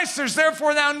in Christ, there's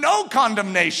therefore now no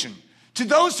condemnation to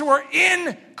those who are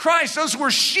in Christ, those who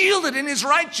are shielded in his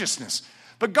righteousness.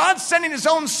 But God sending his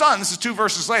own Son, this is 2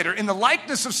 verses later, in the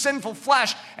likeness of sinful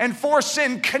flesh and for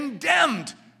sin,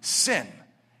 condemned sin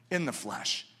in the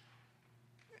flesh.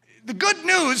 The good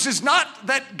news is not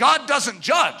that God doesn't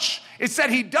judge. It's that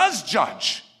he does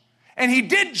judge. And he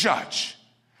did judge.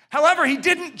 However, he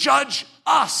didn't judge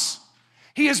us.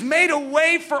 He has made a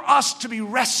way for us to be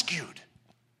rescued.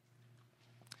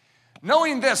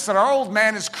 Knowing this, that our old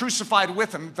man is crucified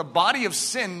with him, the body of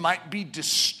sin might be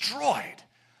destroyed.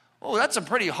 Oh, that's a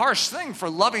pretty harsh thing for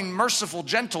loving, merciful,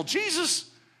 gentle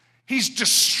Jesus. He's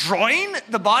destroying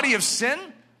the body of sin.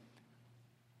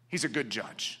 He's a good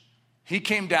judge. He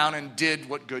came down and did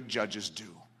what good judges do.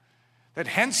 That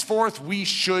henceforth we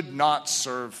should not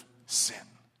serve sin.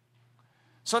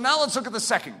 So now let's look at the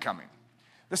second coming.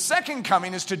 The second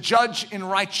coming is to judge in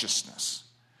righteousness,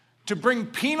 to bring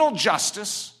penal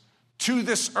justice to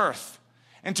this earth,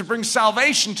 and to bring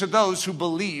salvation to those who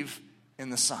believe in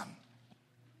the Son.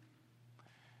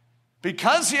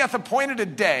 Because he hath appointed a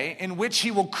day in which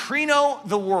he will crino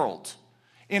the world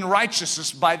in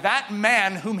righteousness by that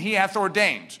man whom he hath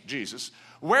ordained, Jesus,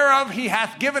 whereof he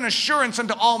hath given assurance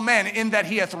unto all men, in that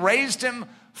he hath raised him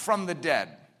from the dead.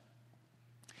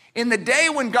 In the day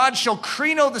when God shall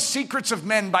crino the secrets of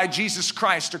men by Jesus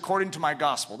Christ, according to my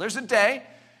gospel. There's a day,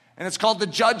 and it's called the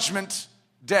judgment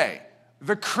day,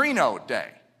 the crino day.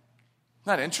 Isn't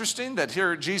that interesting that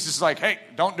here Jesus is like, hey,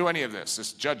 don't do any of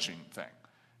this judging thing.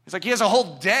 He's like, he has a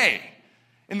whole day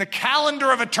in the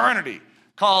calendar of eternity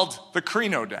called the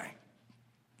Krino Day.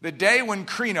 The day when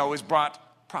Krino is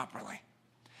brought properly.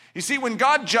 You see, when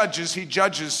God judges, he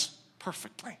judges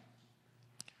perfectly.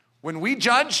 When we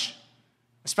judge,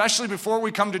 especially before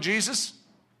we come to Jesus,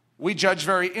 we judge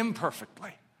very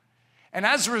imperfectly. And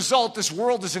as a result, this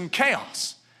world is in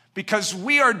chaos because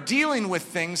we are dealing with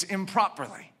things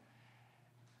improperly.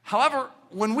 However,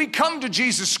 when we come to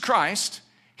Jesus Christ,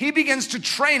 he begins to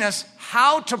train us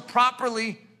how to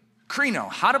properly krino,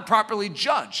 how to properly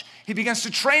judge. He begins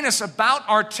to train us about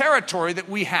our territory that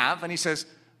we have, and he says,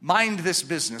 mind this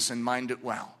business and mind it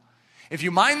well. If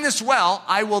you mind this well,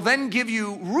 I will then give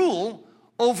you rule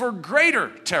over greater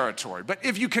territory. But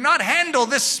if you cannot handle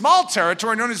this small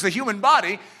territory known as the human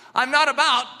body, I'm not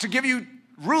about to give you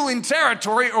ruling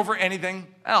territory over anything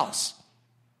else.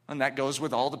 And that goes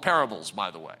with all the parables,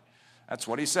 by the way. That's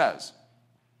what he says.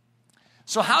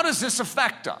 So how does this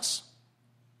affect us?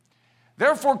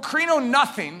 Therefore, krino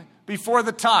nothing before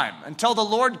the time, until the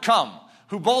Lord come,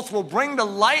 who both will bring to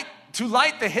light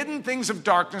the hidden things of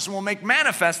darkness and will make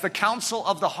manifest the counsel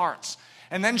of the hearts.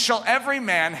 And then shall every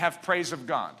man have praise of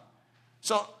God.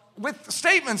 So with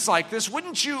statements like this,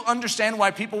 wouldn't you understand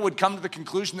why people would come to the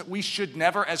conclusion that we should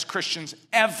never, as Christians,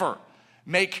 ever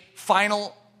make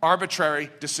final arbitrary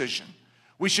decision?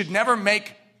 We should never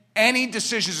make any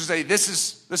decisions to say, this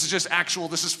is just actual,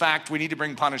 this is fact, we need to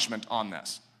bring punishment on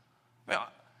this.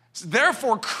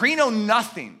 Therefore, krino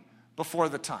nothing before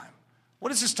the time.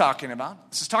 What is this talking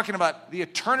about? This is talking about the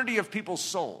eternity of people's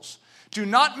souls. Do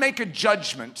not make a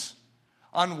judgment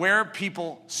on where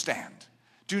people stand.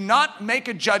 Do not make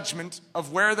a judgment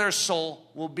of where their soul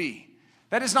will be.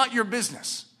 That is not your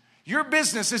business. Your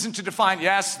business isn't to define,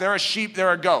 yes, they're a sheep,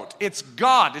 they're a goat. It's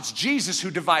God, it's Jesus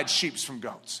who divides sheep from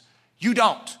goats. You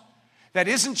don't. That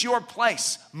isn't your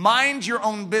place. Mind your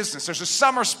own business. There's a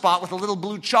summer spot with a little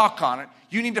blue chalk on it.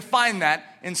 You need to find that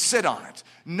and sit on it.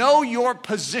 Know your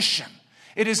position.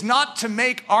 It is not to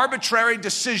make arbitrary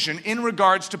decision in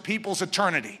regards to people's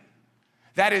eternity.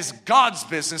 That is God's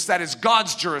business. That is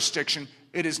God's jurisdiction.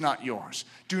 It is not yours.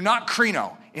 Do not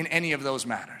krino in any of those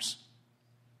matters.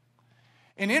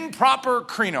 An improper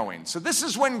krinoing. So this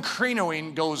is when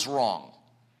krinoing goes wrong.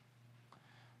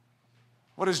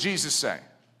 What does Jesus say?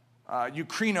 You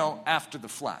krino after the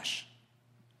flesh.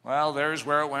 Well, there's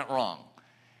where it went wrong.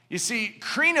 You see,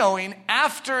 krinoing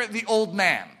after the old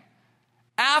man,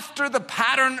 after the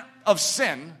pattern of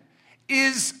sin,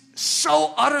 is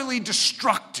so utterly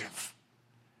destructive.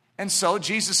 And so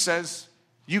Jesus says,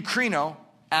 you krino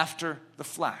after the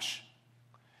flesh.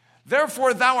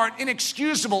 Therefore thou art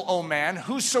inexcusable, O man,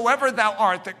 whosoever thou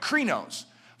art that krinos.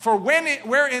 For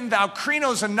wherein thou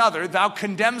krinos another, thou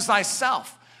condemns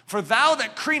thyself. For thou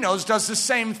that krinos does the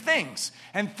same things.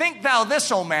 And think thou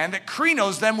this, O man, that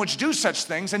krinos them which do such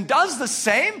things, and does the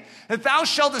same, that thou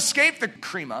shalt escape the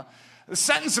krima, the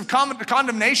sentence of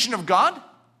condemnation of God?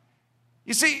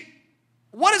 You see,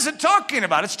 what is it talking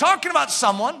about? It's talking about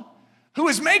someone who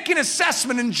is making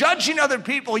assessment and judging other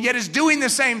people, yet is doing the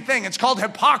same thing. It's called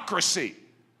hypocrisy.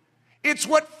 It's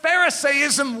what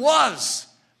Pharisaism was.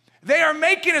 They are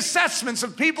making assessments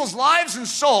of people's lives and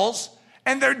souls,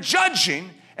 and they're judging,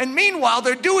 and meanwhile,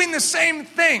 they're doing the same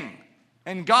thing.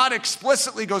 And God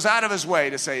explicitly goes out of his way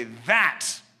to say, that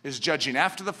is judging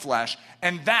after the flesh,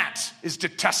 and that is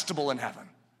detestable in heaven.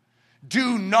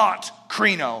 Do not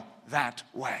krino that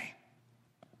way.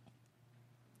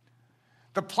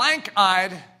 The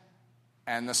plank-eyed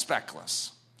and the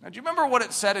speckless. Now, do you remember what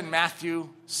it said in Matthew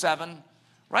 7?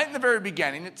 Right in the very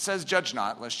beginning, it says, judge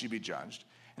not, lest you be judged.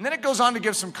 And then it goes on to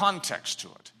give some context to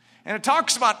it. And it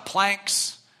talks about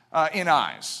planks in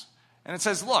eyes. And it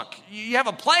says, look, you have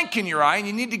a plank in your eye and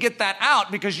you need to get that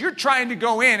out because you're trying to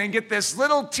go in and get this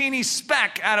little teeny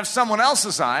speck out of someone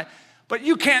else's eye, but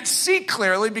you can't see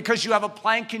clearly because you have a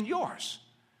plank in yours.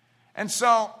 And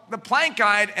so the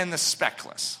plank-eyed and the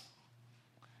speckless.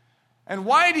 And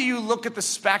why do you look at the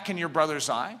speck in your brother's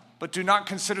eye, but do not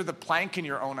consider the plank in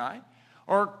your own eye?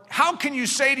 Or how can you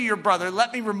say to your brother,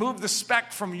 let me remove the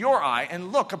speck from your eye,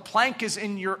 and look, a plank is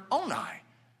in your own eye?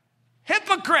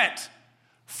 Hypocrite!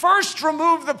 First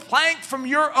remove the plank from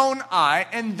your own eye,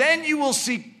 and then you will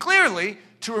see clearly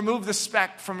to remove the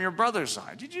speck from your brother's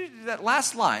eye. Did you, that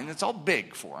last line, that's all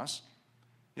big for us.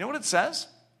 You know what it says?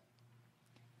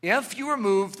 If you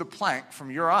remove the plank from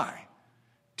your eye,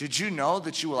 did you know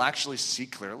that you will actually see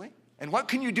clearly? And what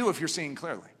can you do if you're seeing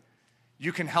clearly?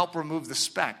 You can help remove the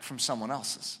speck from someone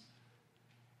else's.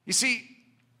 You see,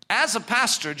 as a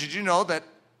pastor, did you know that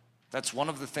that's one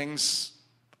of the things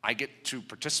I get to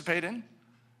participate in?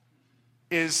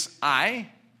 Is I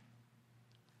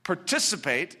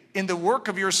participate in the work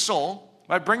of your soul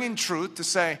by bringing truth to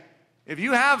say, if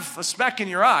you have a speck in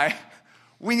your eye,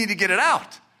 we need to get it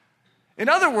out. In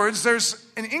other words, there's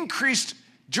an increased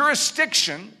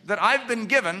jurisdiction that I've been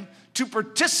given to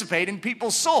participate in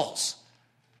people's souls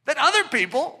that other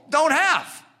people don't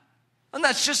have. And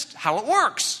that's just how it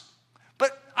works.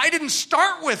 But I didn't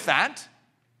start with that.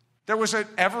 There was an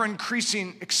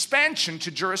ever-increasing expansion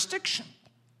to jurisdiction.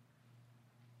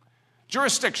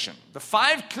 Jurisdiction, the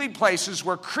 5 key places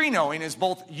where krenoing is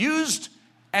both used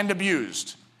and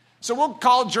abused. So we'll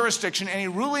call jurisdiction any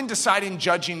ruling, deciding,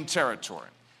 judging territory.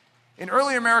 In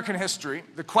early American history,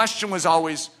 the question was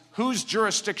always, whose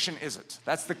jurisdiction is it?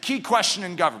 That's the key question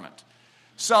in government.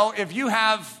 So if you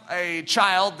have a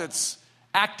child that's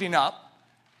acting up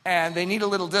and they need a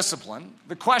little discipline,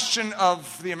 the question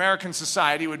of the American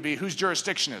society would be, whose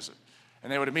jurisdiction is it? And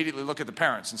they would immediately look at the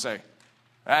parents and say,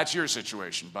 that's your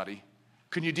situation, buddy.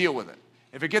 Can you deal with it?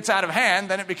 If it gets out of hand,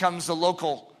 then it becomes the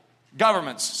local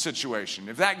government's situation.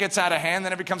 If that gets out of hand,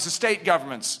 then it becomes the state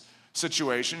government's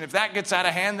situation. If that gets out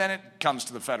of hand, then it comes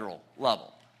to the federal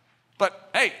level. But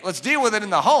hey, let's deal with it in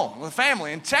the home, with the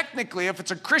family. And technically, if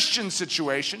it's a Christian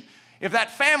situation, if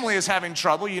that family is having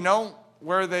trouble, you know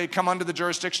where they come under the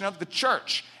jurisdiction of? The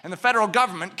church. And the federal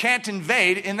government can't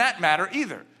invade in that matter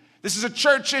either. This is a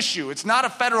church issue. It's not a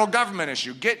federal government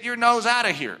issue. Get your nose out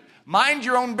of here. Mind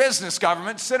your own business,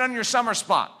 government. Sit on your summer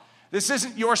spot. This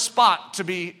isn't your spot to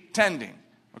be tending,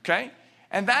 okay?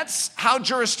 And that's how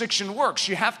jurisdiction works.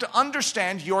 You have to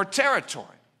understand your territory.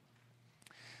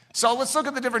 So let's look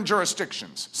at the different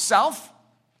jurisdictions. Self,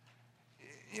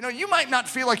 you might not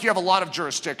feel like you have a lot of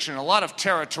jurisdiction, a lot of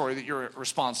territory that you're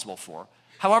responsible for.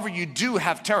 However, you do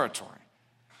have territory.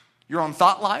 Your own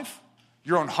thought life,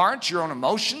 your own heart, your own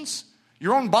emotions,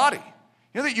 your own body.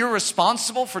 You know that you're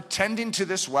responsible for tending to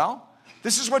this well?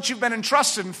 This is what you've been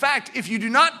entrusted. In fact, if you do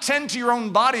not tend to your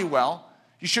own body well,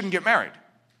 you shouldn't get married.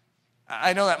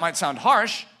 I know that might sound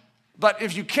harsh, but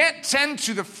if you can't tend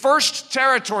to the first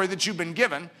territory that you've been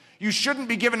given, you shouldn't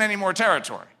be given any more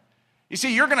territory. You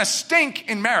see, you're going to stink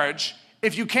in marriage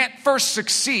if you can't first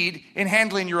succeed in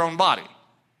handling your own body.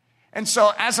 And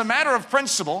so, as a matter of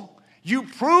principle, you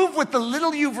prove with the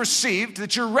little you've received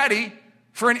that you're ready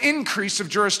for an increase of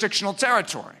jurisdictional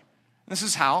territory. This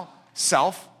is how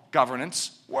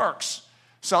self-governance works.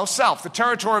 So, self, the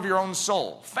territory of your own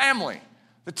soul. Family,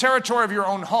 the territory of your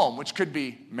own home, which could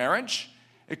be marriage,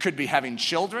 it could be having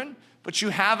children, but you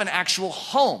have an actual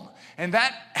home. And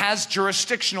that has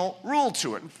jurisdictional rule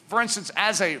to it. For instance,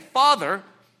 as a father,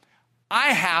 I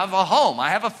have a home. I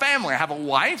have a family. I have a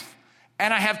wife,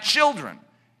 and I have children.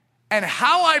 And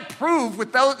how I prove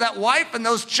with that wife and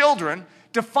those children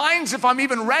defines if I'm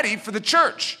even ready for the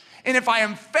church. And if I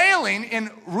am failing in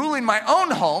ruling my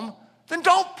own home, then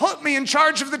don't put me in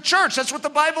charge of the church. That's what the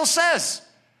Bible says.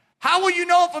 How will you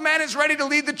know if a man is ready to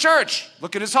lead the church?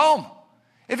 Look at his home.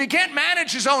 If he can't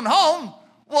manage his own home,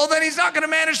 well, then he's not going to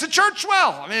manage the church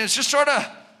well. I mean, it's just sort of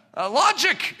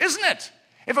logic, isn't it?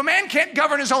 If a man can't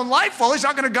govern his own life well, he's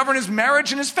not going to govern his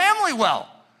marriage and his family well.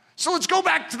 So let's go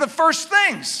back to the first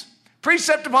things.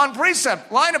 Precept upon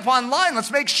precept, line upon line.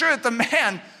 Let's make sure that the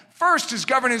man first is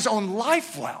governing his own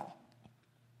life well.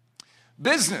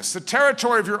 Business, the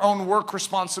territory of your own work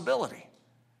responsibility.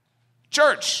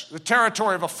 Church, the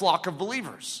territory of a flock of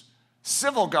believers.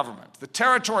 Civil government, the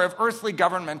territory of earthly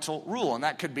governmental rule. And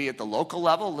that could be at the local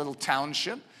level, a little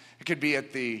township. It could be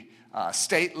at the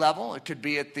state level. It could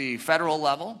be at the federal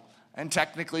level. And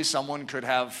technically, someone could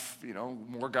have,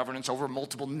 more governance over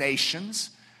multiple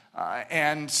nations.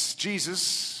 And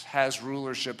Jesus has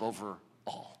rulership over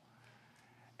all.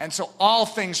 And so all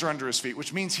things are under his feet,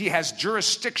 which means he has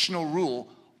jurisdictional rule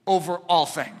over all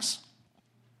things.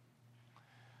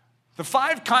 The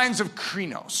 5 kinds of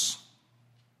krenos.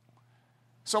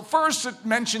 So first it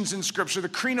mentions in Scripture the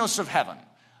krenos of heaven.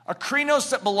 A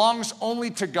krenos that belongs only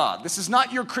to God. This is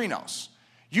not your krenos.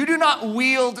 You do not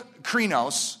wield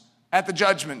krenos at the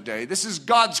judgment day. This is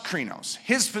God's krenos,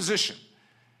 his position.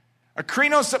 A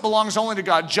krenos that belongs only to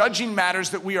God, judging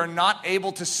matters that we are not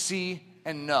able to see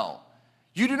and know.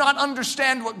 You do not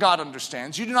understand what God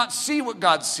understands. You do not see what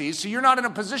God sees, so you're not in a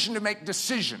position to make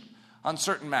decision on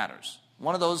certain matters.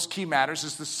 One of those key matters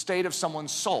is the state of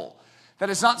someone's soul. That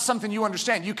is not something you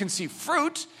understand. You can see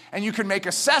fruit and you can make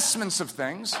assessments of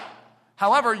things.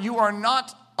 However, you are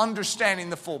not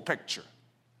understanding the full picture.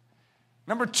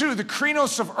 Number 2, the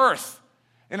krenos of earth.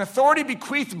 An authority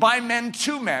bequeathed by men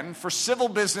to men for civil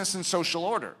business and social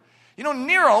order.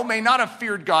 Nero may not have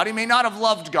feared God. He may not have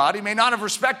loved God. He may not have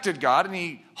respected God. And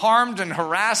he harmed and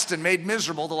harassed and made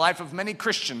miserable the life of many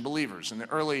Christian believers in the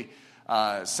early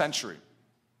century.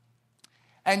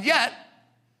 And yet,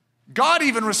 God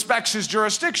even respects his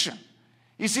jurisdiction.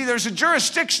 You see, there's a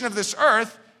jurisdiction of this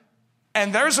earth,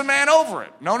 and there's a man over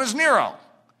it, known as Nero.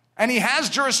 And he has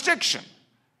jurisdiction.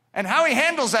 And how he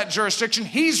handles that jurisdiction,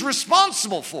 he's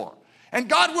responsible for. And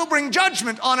God will bring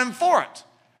judgment on him for it.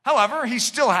 However, he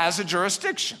still has a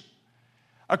jurisdiction.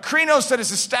 A krenos that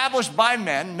is established by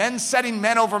men, men setting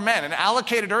men over men, an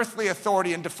allocated earthly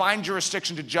authority and defined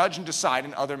jurisdiction to judge and decide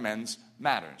in other men's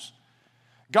matters.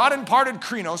 God imparted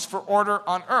krenos for order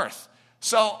on earth.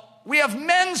 So we have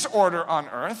men's order on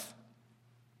earth,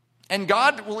 and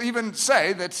God will even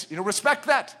say that, respect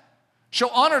that. Show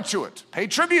honor to it. Pay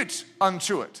tribute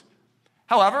unto it.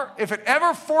 However, if it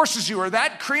ever forces you, or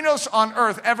that krenos on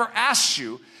earth ever asks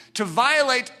you to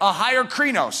violate a higher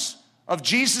krenos of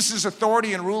Jesus'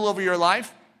 authority and rule over your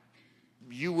life,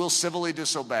 you will civilly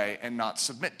disobey and not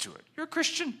submit to it. You're a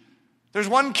Christian. There's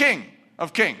one King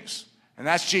of kings, and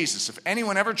that's Jesus. If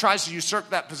anyone ever tries to usurp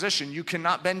that position, you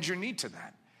cannot bend your knee to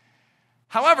that.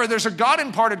 However, there's a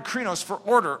God-imparted krenos for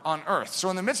order on earth. So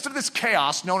in the midst of this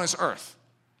chaos known as earth,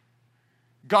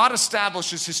 God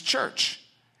establishes his church.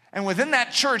 And within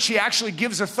that church, he actually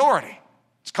gives authority.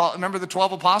 It's called, remember the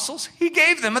 12 apostles? He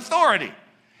gave them authority.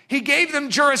 He gave them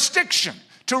jurisdiction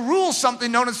to rule something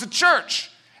known as the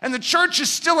church. And the church is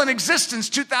still in existence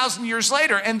 2,000 years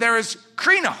later, and there is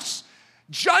krenos,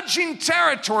 judging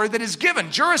territory that is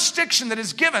given, jurisdiction that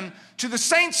is given to the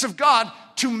saints of God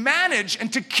to manage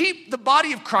and to keep the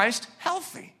body of Christ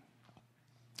healthy.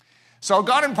 So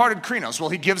God imparted krenos. Well,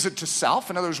 he gives it to self.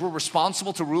 In other words, we're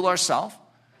responsible to rule ourselves.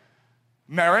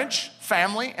 Marriage,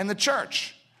 family, and the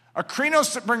church. A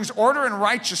krenos that brings order and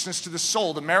righteousness to the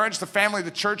soul, the marriage, the family,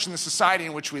 the church, and the society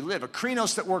in which we live. A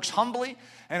krenos that works humbly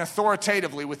and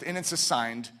authoritatively within its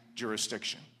assigned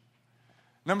jurisdiction.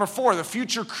 Number 4, the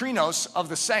future krenos of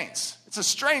the saints. It's a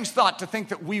strange thought to think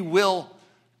that we will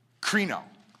kreno.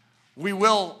 We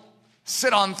will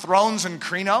sit on thrones and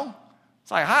kreno.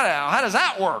 It's like, how does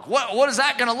that work? What is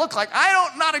that going to look like?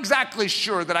 I'm not exactly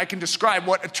sure that I can describe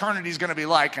what eternity is going to be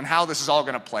like and how this is all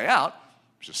going to play out.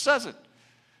 It just says it.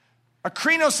 A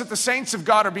krenos that the saints of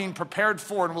God are being prepared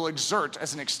for and will exert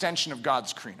as an extension of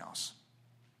God's krenos.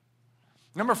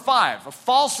 Number 5, a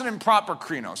false and improper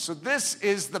krenos. So this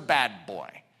is the bad boy.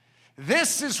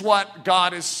 This is what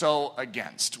God is so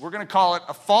against. We're going to call it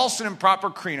a false and improper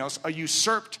krenos, a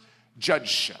usurped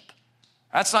judgeship.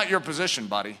 That's not your position,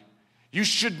 buddy. You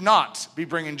should not be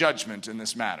bringing judgment in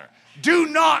this matter. Do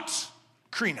not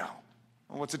kreno.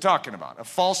 Well, what's it talking about? A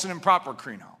false and improper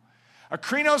kreno. A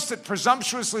krenos that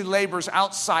presumptuously labors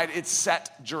outside its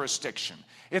set jurisdiction.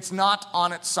 It's not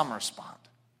on its summer spot.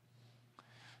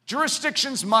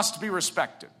 Jurisdictions must be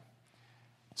respected.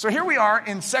 So here we are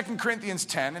in 2 Corinthians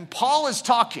 10, and Paul is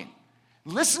talking.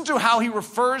 Listen to how he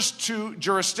refers to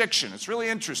jurisdiction. It's really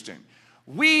interesting.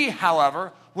 We,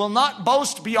 however, will not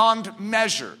boast beyond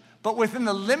measure, but within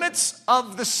the limits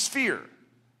of the sphere.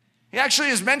 He actually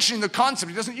is mentioning the concept.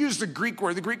 He doesn't use the Greek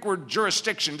word. The Greek word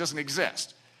jurisdiction doesn't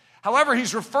exist. However,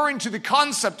 he's referring to the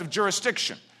concept of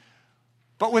jurisdiction.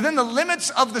 But within the limits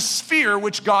of the sphere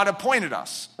which God appointed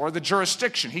us, or the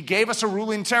jurisdiction, he gave us a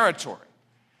ruling territory.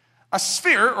 A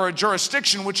sphere or a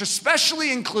jurisdiction which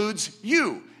especially includes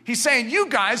you. He's saying, you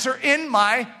guys are in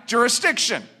my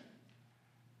jurisdiction.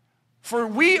 For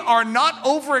we are not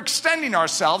overextending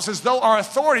ourselves as though our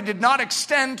authority did not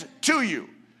extend to you.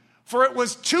 For it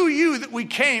was to you that we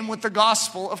came with the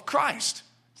gospel of Christ.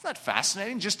 Isn't that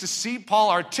fascinating just to see Paul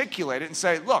articulate it and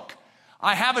say, look,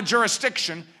 I have a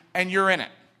jurisdiction and you're in it.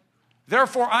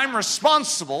 Therefore, I'm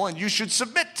responsible and you should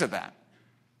submit to that.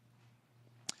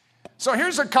 So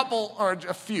here's a couple or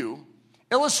a few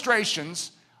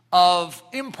illustrations of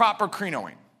improper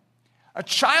krenoing. A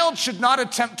child should not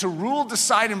attempt to rule,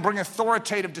 decide, and bring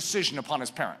authoritative decision upon his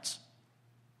parents.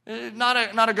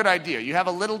 Not a good idea. You have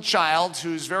a little child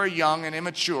who's very young and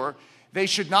immature. They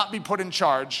should not be put in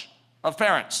charge of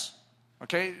parents.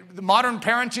 Okay? The modern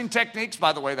parenting techniques,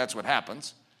 by the way, that's what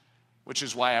happens, which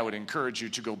is why I would encourage you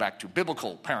to go back to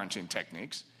biblical parenting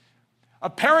techniques. A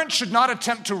parent should not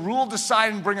attempt to rule,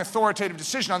 decide, and bring authoritative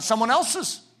decision on someone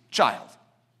else's child.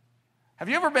 Have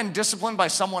you ever been disciplined by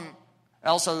someone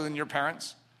else other than your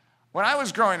parents? When I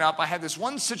was growing up, I had this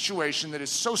one situation that is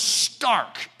so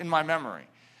stark in my memory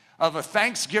of a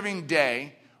Thanksgiving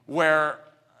day where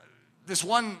this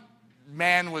one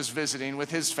man was visiting with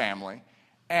his family,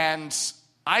 and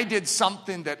I did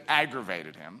something that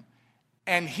aggravated him,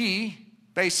 and he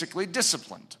basically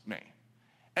disciplined me.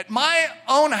 At my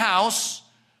own house,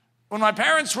 when my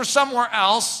parents were somewhere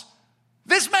else,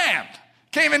 this man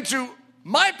came into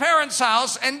my parents'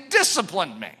 house and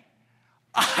disciplined me.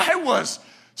 I was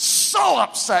so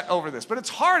upset over this. But it's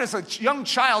hard as a young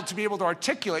child to be able to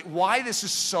articulate why this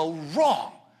is so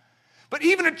wrong. But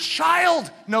even a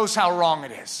child knows how wrong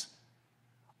it is.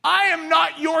 I am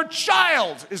not your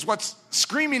child is what's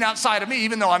screaming outside of me,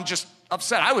 even though I'm just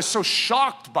upset. I was so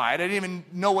shocked by it, I didn't even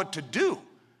know what to do.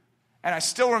 And I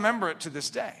still remember it to this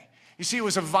day. You see, it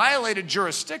was a violated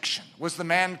jurisdiction. Was the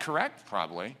man correct?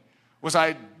 Probably. Was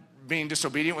I being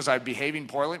disobedient? Was I behaving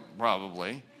poorly?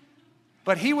 Probably.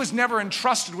 But he was never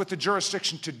entrusted with the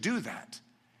jurisdiction to do that.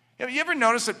 Have you ever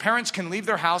noticed that parents can leave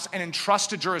their house and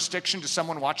entrust a jurisdiction to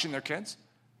someone watching their kids?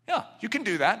 Yeah, you can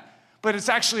do that. But it's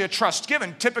actually a trust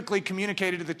given, typically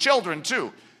communicated to the children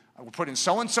too. I will put in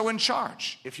so-and-so in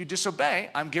charge. If you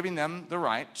disobey, I'm giving them the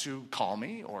right to call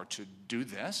me or to do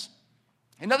this.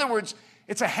 In other words,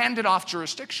 it's a handed-off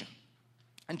jurisdiction.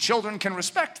 And children can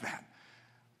respect that.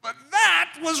 But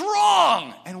that was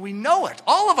wrong. And we know it.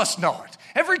 All of us know it.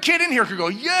 Every kid in here could go,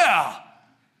 yeah.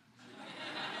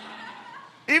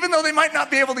 Even though they might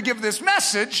not be able to give this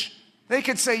message, they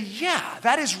could say, yeah,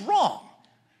 that is wrong.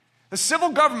 The civil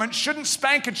government shouldn't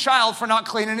spank a child for not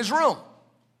cleaning his room.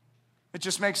 It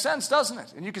just makes sense, doesn't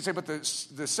it? And you could say, but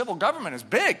the civil government is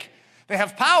big. They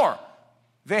have power.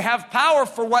 They have power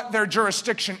for what their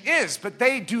jurisdiction is, but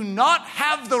they do not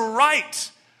have the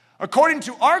right, according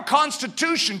to our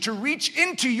Constitution, to reach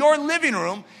into your living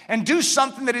room and do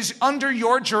something that is under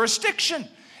your jurisdiction.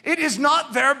 It is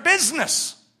not their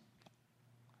business.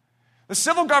 The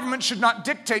civil government should not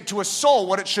dictate to a soul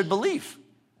what it should believe.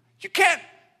 You can't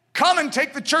come and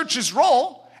take the church's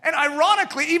role, and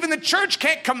ironically, even the church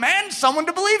can't command someone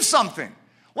to believe something.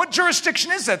 What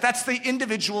jurisdiction is that? That's the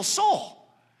individual soul.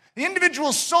 The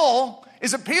individual soul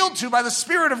is appealed to by the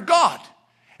Spirit of God,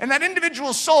 and that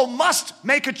individual soul must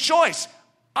make a choice.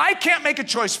 I can't make a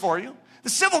choice for you. The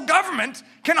civil government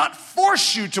cannot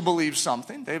force you to believe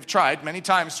something. They've tried many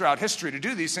times throughout history to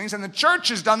do these things, and the church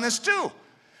has done this too.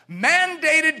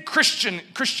 Mandated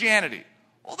Christianity.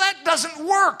 Well, that doesn't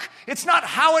work. It's not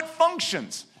how it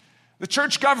functions. The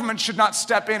church government should not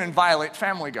step in and violate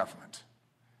family government.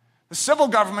 The civil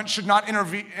government should not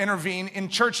intervene in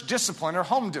church discipline or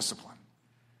home discipline.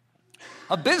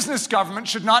 A business government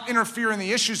should not interfere in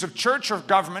the issues of church or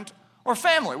government or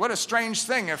family. What a strange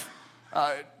thing if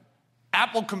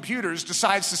Apple Computers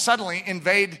decides to suddenly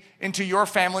invade into your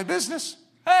family business.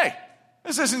 Hey,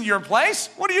 this isn't your place.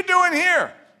 What are you doing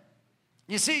here?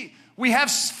 You see, we have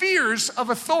spheres of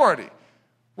authority.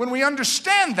 When we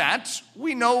understand that,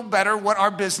 we know better what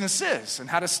our business is and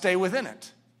how to stay within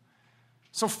it.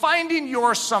 So finding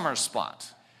your summer spot,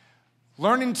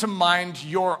 learning to mind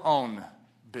your own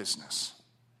business.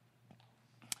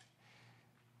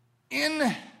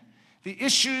 In the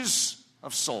issues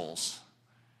of souls,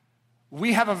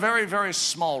 we have a very, very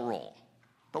small role,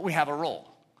 but we have a role.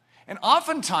 And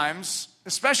oftentimes,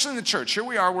 especially in the church, here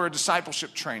we are, we're a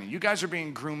discipleship training. You guys are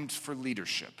being groomed for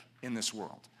leadership in this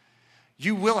world.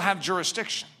 You will have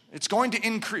jurisdiction. It's going to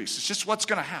increase. It's just what's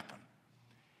going to happen.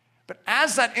 But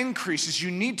as that increases,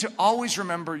 you need to always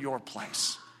remember your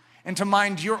place and to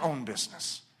mind your own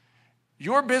business.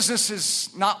 Your business is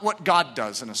not what God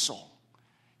does in a soul.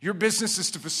 Your business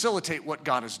is to facilitate what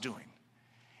God is doing.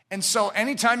 And so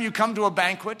anytime you come to a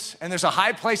banquet and there's a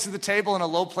high place at the table and a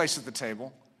low place at the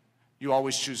table, you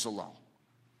always choose the low.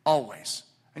 Always.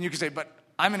 And you can say, but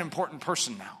I'm an important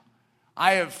person now.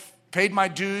 I have paid my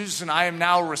dues and I am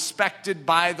now respected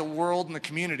by the world and the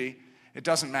community. It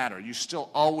doesn't matter. You still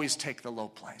always take the low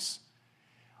place.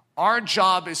 Our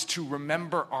job is to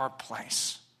remember our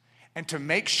place and to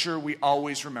make sure we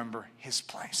always remember his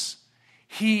place.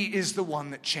 He is the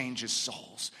one that changes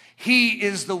souls. He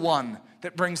is the one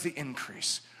that brings the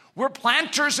increase. We're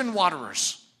planters and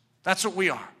waterers. That's what we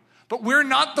are. But we're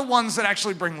not the ones that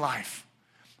actually bring life.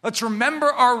 Let's remember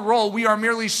our role. We are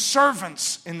merely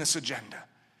servants in this agenda.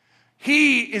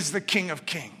 He is the King of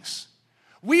Kings.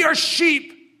 We are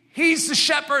sheep. He's the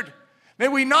shepherd. May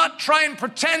we not try and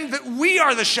pretend that we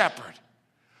are the shepherd.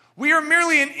 We are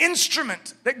merely an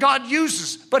instrument that God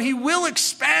uses, but he will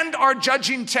expand our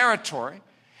judging territory,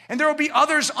 and there will be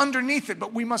others underneath it,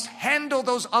 but we must handle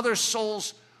those other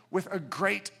souls with a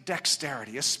great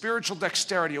dexterity, a spiritual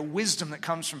dexterity, a wisdom that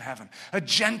comes from heaven, a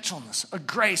gentleness, a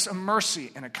grace, a mercy,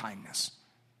 and a kindness.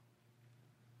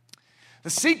 The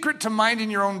secret to minding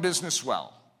your own business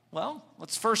well,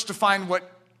 let's first define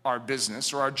what our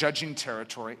business or our judging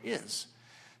territory is.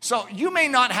 So you may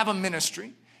not have a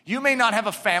ministry, you may not have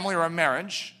a family or a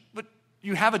marriage, but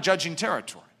you have a judging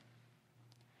territory.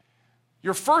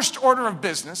 Your first order of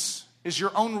business is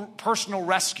your own personal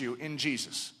rescue in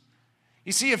Jesus.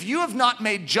 You see, if you have not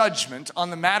made judgment on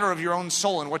the matter of your own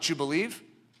soul and what you believe,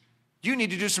 you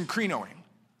need to do some krenoing.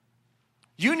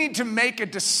 You need to make a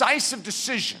decisive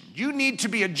decision. You need to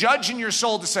be a judge in your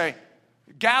soul to say,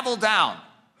 gavel down.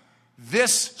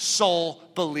 This soul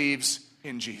believes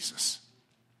in Jesus.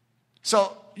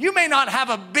 So you may not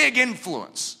have a big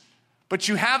influence, but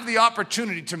you have the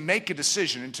opportunity to make a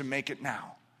decision and to make it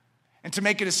now. And to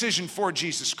make a decision for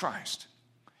Jesus Christ.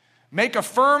 Make a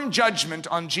firm judgment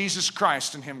on Jesus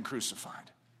Christ and Him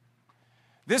crucified.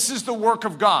 This is the work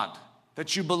of God,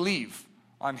 that you believe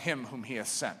on Him whom He hath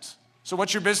sent. So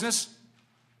what's your business?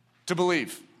 To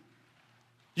believe.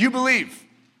 You believe.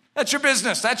 That's your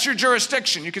business. That's your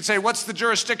jurisdiction. You could say, what's the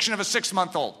jurisdiction of a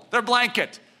 6-month-old? Their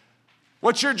blanket.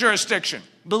 What's your jurisdiction?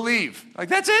 Believe. Like,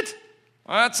 that's it?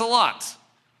 Well, that's a lot.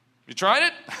 You tried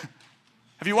it?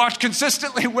 Have you walked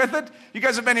consistently with it? You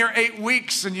guys have been here 8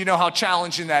 weeks and you know how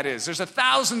challenging that is. There's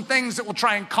 1,000 things that will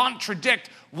try and contradict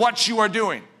what you are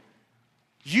doing.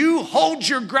 You hold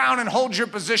your ground and hold your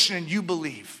position and you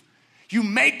believe. You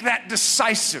make that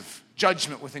decisive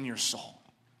judgment within your soul.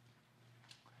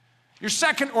 Your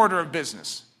second order of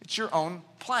business, it's your own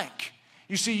plank.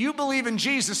 You see, you believe in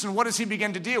Jesus, and what does He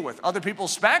begin to deal with? Other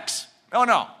people's specs? Oh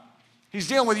no. He's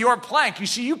dealing with your plank. You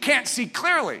see, you can't see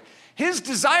clearly. His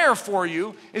desire for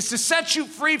you is to set you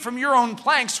free from your own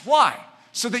planks. Why?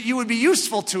 So that you would be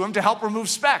useful to Him to help remove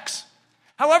specks.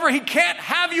 However, He can't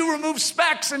have you remove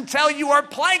specks until you are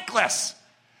plankless.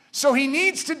 So He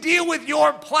needs to deal with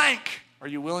your plank. Are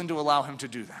you willing to allow Him to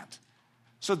do that?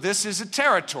 So this is a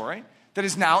territory that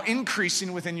is now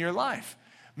increasing within your life.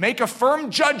 Make a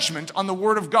firm judgment on the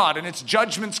Word of God and its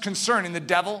judgments concerning the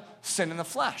devil, sin, and the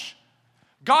flesh.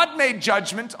 God made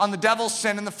judgment on the devil,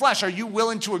 sin, and the flesh. Are you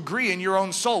willing to agree in your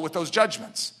own soul with those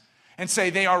judgments and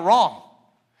say they are wrong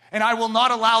and I will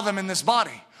not allow them in this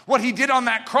body? What He did on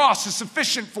that cross is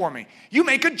sufficient for me. You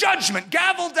make a judgment,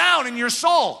 gavel down in your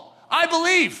soul. I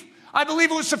believe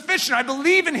it was sufficient. I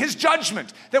believe in His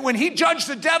judgment, that when He judged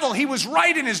the devil, He was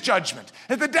right in His judgment,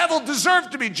 that the devil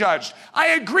deserved to be judged. I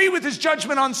agree with His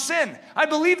judgment on sin. I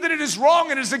believe that it is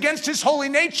wrong and is against His holy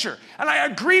nature. And I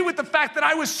agree with the fact that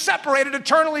I was separated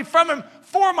eternally from Him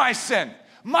for my sin.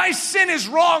 My sin is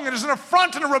wrong. It is an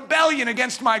affront and a rebellion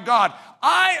against my God.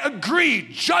 I agree.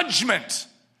 Judgment.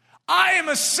 I am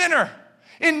a sinner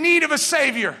in need of a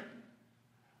Savior.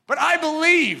 But I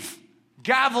believe,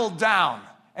 gavel down,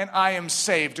 and I am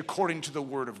saved according to the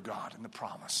Word of God and the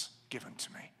promise given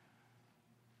to me.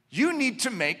 You need to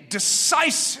make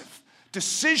decisive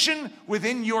decision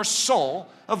within your soul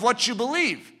of what you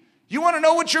believe. You want to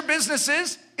know what your business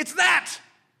is? It's that.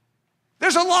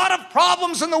 There's a lot of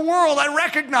problems in the world, I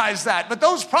recognize that, but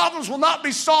those problems will not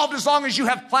be solved as long as you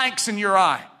have planks in your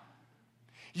eye.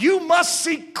 You must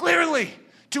see clearly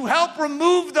to help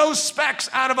remove those specks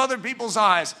out of other people's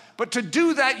eyes, but to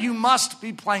do that you must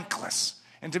be plankless.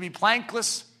 And to be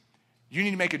plankless, you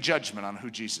need to make a judgment on who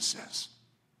Jesus is.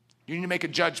 You need to make a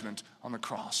judgment on the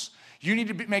cross. You need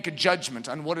to make a judgment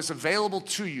on what is available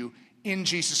to you in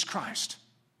Jesus Christ.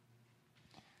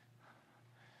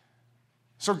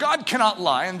 So God cannot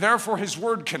lie, and therefore His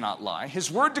Word cannot lie. His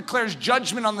Word declares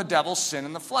judgment on the devil, sin,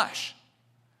 and the flesh.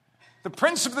 The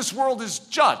prince of this world is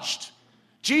judged.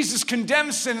 Jesus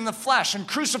condemned sin in the flesh and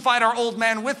crucified our old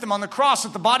man with Him on the cross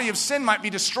that the body of sin might be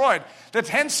destroyed, that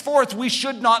henceforth we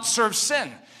should not serve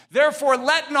sin. Therefore,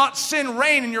 let not sin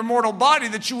reign in your mortal body,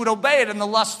 that you would obey it in the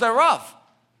lust thereof.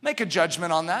 Make a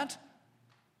judgment on that.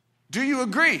 Do you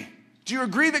agree? Do you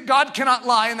agree that God cannot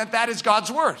lie and that that is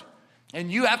God's word?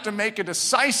 And you have to make a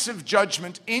decisive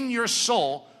judgment in your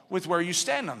soul with where you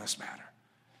stand on this matter.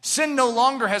 Sin no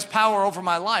longer has power over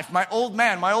my life. My old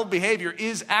man, my old behavior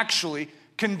is actually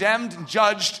condemned,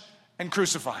 judged, and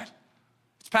crucified.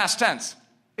 It's past tense.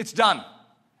 It's done.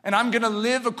 And I'm going to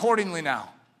live accordingly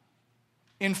now.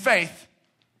 In faith,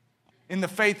 in the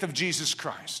faith of Jesus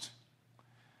Christ.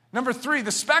 Number 3,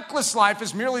 the speckless life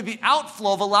is merely the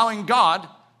outflow of allowing God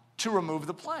to remove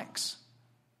the planks.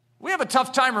 We have a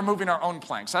tough time removing our own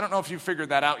planks. I don't know if you've figured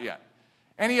that out yet.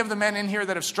 Any of the men in here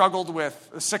that have struggled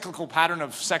with a cyclical pattern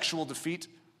of sexual defeat?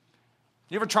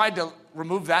 You ever tried to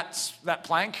remove that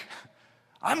plank?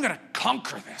 I'm going to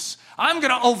conquer this. I'm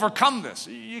going to overcome this.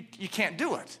 You can't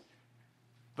do it.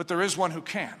 But there is one who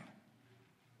can.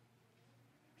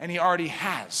 And He already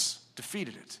has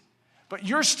defeated it. But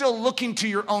you're still looking to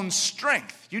your own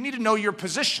strength. You need to know your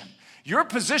position. Your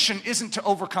position isn't to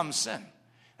overcome sin.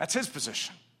 That's His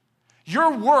position.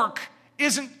 Your work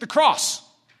isn't the cross.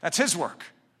 That's His work.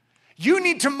 You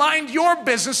need to mind your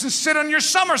business and sit on your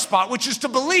summer spot, which is to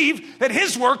believe that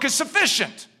His work is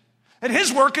sufficient, that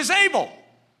His work is able.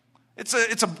 It's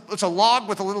a log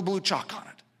with a little blue chalk on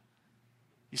it.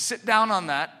 You sit down on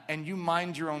that and you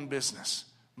mind your own business.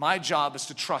 My job is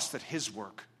to trust that His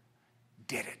work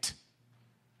did it.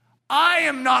 I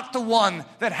am not the one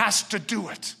that has to do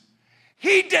it.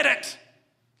 He did it.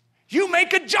 You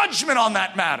make a judgment on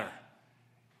that matter.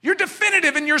 You're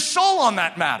definitive in your soul on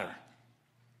that matter.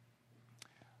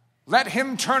 Let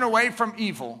him turn away from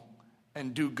evil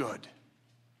and do good.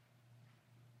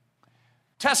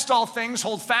 Test all things,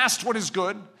 hold fast what is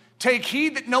good. Take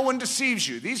heed that no one deceives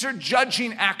you. These are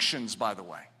judging actions, by the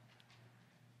way.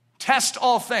 Test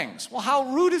all things. Well,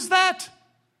 how rude is that?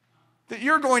 That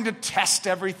you're going to test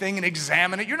everything and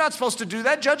examine it. You're not supposed to do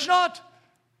that. Judge not.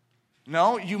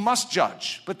 No, you must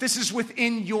judge. But this is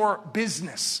within your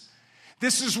business.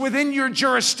 This is within your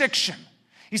jurisdiction.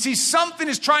 You see, something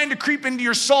is trying to creep into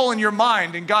your soul and your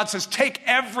mind, and God says, take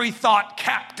every thought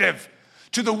captive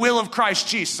to the will of Christ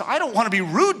Jesus. I don't want to be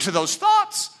rude to those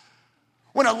thoughts.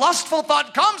 When a lustful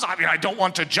thought comes, I don't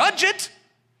want to judge it.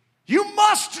 You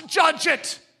must judge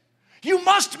it. You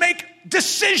must make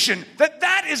decision that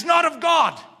that is not of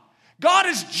God. God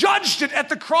has judged it at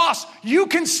the cross. You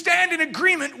can stand in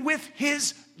agreement with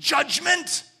his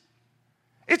judgment.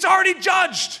 It's already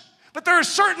judged, but there are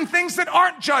certain things that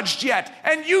aren't judged yet,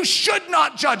 and you should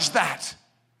not judge that.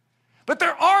 But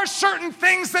there are certain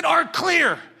things that are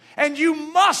clear, and you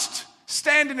must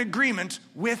stand in agreement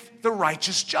with the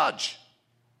righteous judge.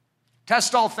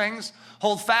 Test all things,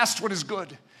 hold fast what is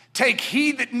good. Take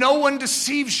heed that no one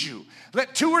deceives you.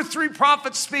 Let 2 or 3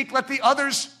 prophets speak, let the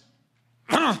others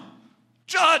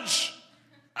judge.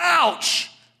 Ouch.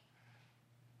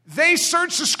 They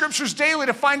search the scriptures daily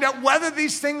to find out whether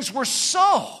these things were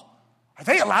so. Are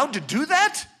they allowed to do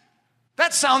that?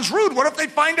 That sounds rude. What if they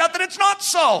find out that it's not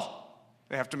so?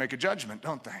 They have to make a judgment,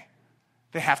 don't they?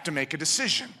 They have to make a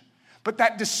decision. But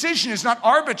that decision is not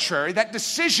arbitrary. That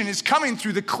decision is coming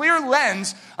through the clear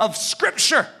lens of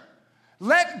Scripture.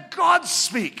 Let God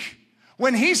speak.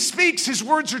 When he speaks, his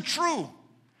words are true.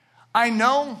 I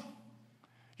know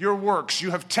your works.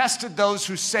 You have tested those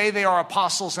who say they are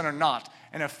apostles and are not,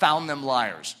 and have found them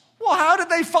liars. Well, how did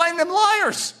they find them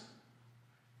liars?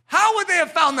 How would they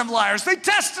have found them liars? They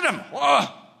tested them.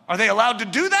 Are they allowed to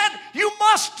do that? You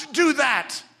must do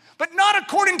that. But not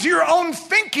according to your own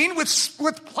thinking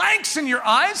with planks in your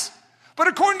eyes, but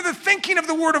according to the thinking of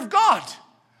the Word of God.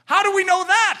 How do we know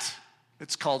that?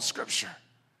 It's called Scripture.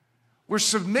 We're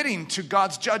submitting to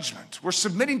God's judgment. We're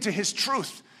submitting to his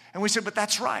truth. And we say, but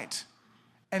that's right.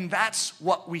 And that's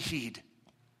what we heed.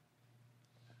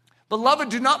 Beloved,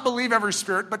 do not believe every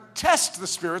spirit, but test the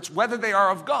spirits whether they are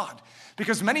of God.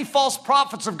 Because many false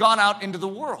prophets have gone out into the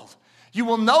world. You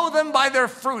will know them by their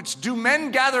fruits. Do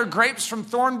men gather grapes from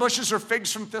thorn bushes or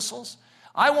figs from thistles?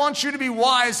 I want you to be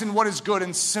wise in what is good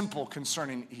and simple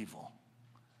concerning evil.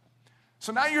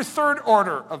 So now your third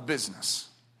order of business.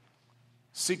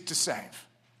 Seek to save.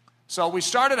 So we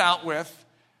started out with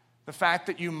the fact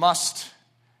that you must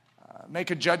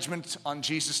make a judgment on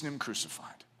Jesus and him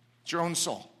crucified. It's your own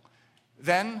soul.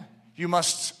 Then you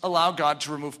must allow God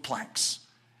to remove planks.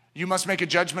 You must make a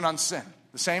judgment on sin.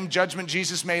 The same judgment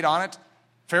Jesus made on it,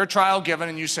 fair trial given,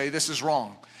 and you say, this is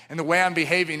wrong. And the way I'm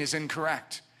behaving is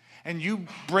incorrect. And you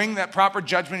bring that proper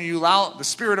judgment and you allow the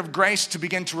Spirit of grace to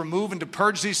begin to remove and to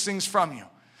purge these things from you,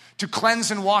 to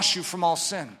cleanse and wash you from all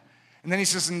sin. And then he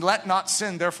says, and let not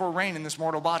sin therefore reign in this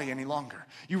mortal body any longer.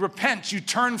 You repent, you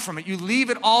turn from it, you leave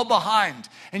it all behind,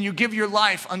 and you give your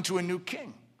life unto a new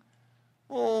king.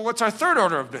 Well, what's our third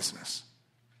order of business?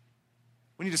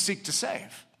 We need to seek to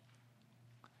save.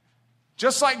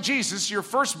 Just like Jesus, your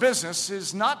first business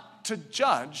is not to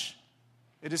judge,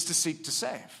 it is to seek to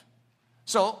save.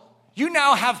 So you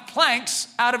now have planks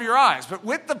out of your eyes, but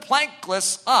with the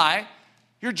plankless eye,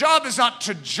 your job is not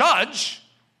to judge,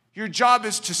 your job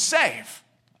is to save.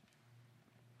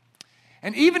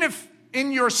 And even if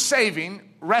in your saving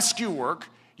rescue work,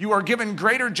 you are given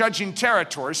greater judging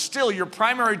territory, still your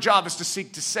primary job is to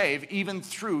seek to save even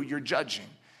through your judging.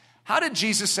 How did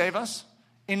Jesus save us?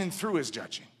 In and through his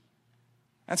judging.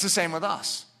 That's the same with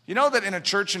us. You know that in a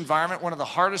church environment, one of the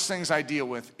hardest things I deal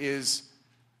with is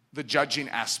the judging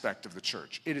aspect of the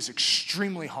church. It is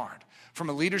extremely hard from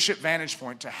a leadership vantage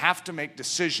point to have to make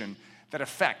decision that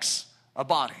affects a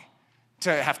body,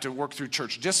 to have to work through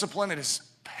church discipline. It is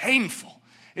painful.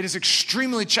 It is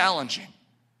extremely challenging.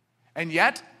 And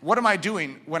yet, what am I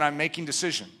doing when I'm making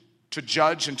decision to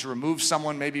judge and to remove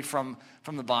someone maybe from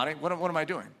the body? What am I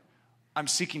doing? I'm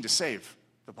seeking to save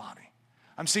the body.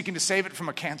 I'm seeking to save it from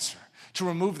a cancer, to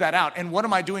remove that out. And what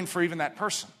am I doing for even that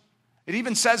person? It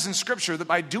even says in Scripture that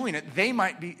by doing it, they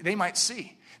might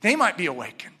see. They might be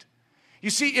awakened. You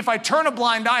see, if I turn a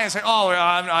blind eye and say,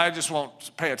 I just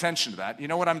won't pay attention to that, you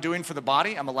know what I'm doing for the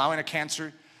body? I'm allowing a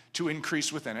cancer to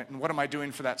increase within it. And what am I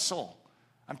doing for that soul?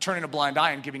 I'm turning a blind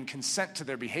eye and giving consent to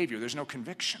their behavior. There's no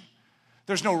conviction.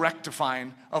 There's no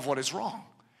rectifying of what is wrong.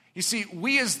 You see,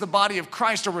 we as the body of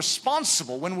Christ are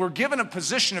responsible when we're given a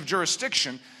position of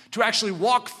jurisdiction to actually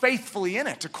walk faithfully in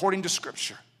it according to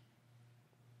Scripture.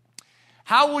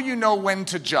 How will you know when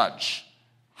to judge?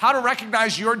 How to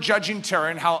recognize your judging terror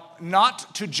and how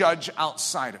not to judge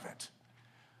outside of it.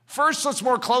 First, let's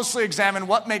more closely examine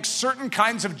what makes certain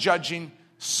kinds of judging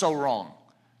so wrong.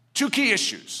 Two key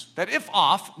issues that, if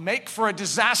off, make for a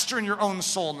disaster in your own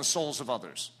soul and the souls of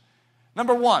others.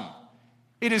 Number one,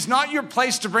 it is not your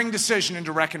place to bring decision and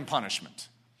to reckon punishment.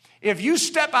 If you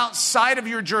step outside of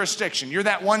your jurisdiction, you're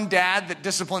that one dad that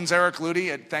disciplines Eric Ludy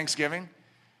at Thanksgiving.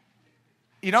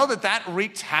 You know that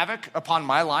wreaked havoc upon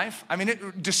my life? I mean,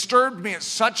 it disturbed me at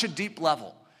such a deep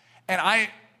level. And I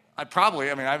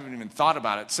haven't even thought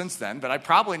about it since then, but I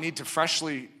probably need to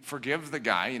freshly forgive the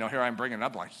guy. You know, here I'm bringing it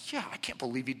up like, yeah, I can't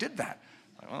believe he did that.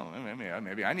 Well,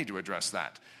 maybe I need to address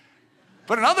that.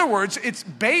 But in other words, it's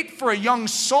bait for a young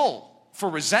soul, for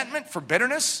resentment, for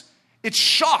bitterness. It's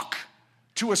shock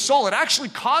to a soul. It actually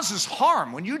causes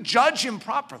harm when you judge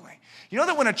improperly. You know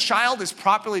that when a child is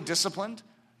properly disciplined,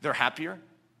 they're happier?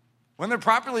 When they're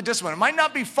properly disciplined, it might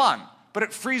not be fun, but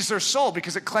it frees their soul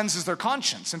because it cleanses their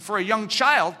conscience. And for a young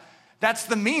child, that's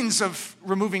the means of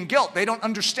removing guilt. They don't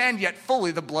understand yet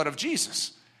fully the blood of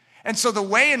Jesus. And so the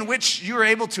way in which you're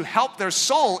able to help their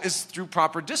soul is through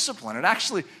proper discipline. It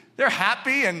actually, they're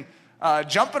happy and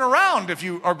jumping around if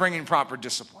you are bringing proper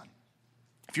discipline.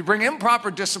 If you bring improper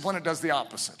discipline, it does the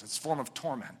opposite. It's a form of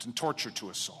torment and torture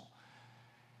to a soul.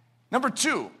 Number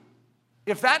two,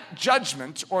 if that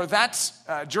judgment or that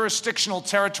jurisdictional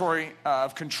territory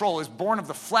of control is born of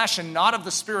the flesh and not of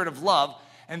the spirit of love,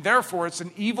 and therefore it's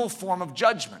an evil form of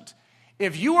judgment.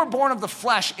 If you are born of the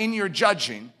flesh in your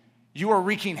judging, you are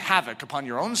wreaking havoc upon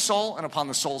your own soul and upon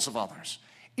the souls of others,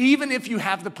 even if you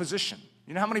have the position.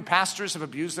 You know how many pastors have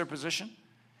abused their position?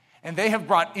 And they have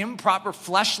brought improper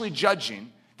fleshly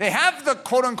judging. They have the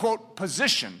quote-unquote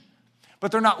position,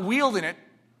 but they're not wielding it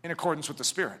in accordance with the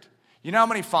Spirit. You know how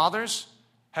many fathers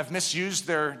have misused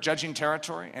their judging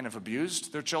territory and have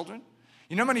abused their children?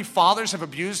 You know how many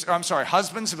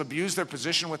husbands have abused their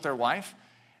position with their wife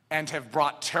and have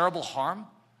brought terrible harm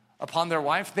upon their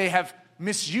wife? They have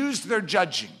misused their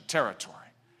judging territory.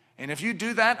 And if you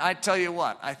do that, I tell you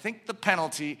what, I think the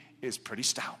penalty is pretty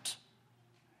stout.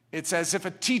 It's as if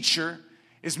a teacher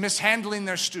is mishandling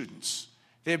their students.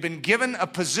 They have been given a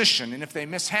position, and if they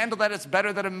mishandle that, it's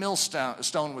better that a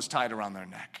millstone was tied around their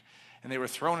neck and they were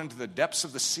thrown into the depths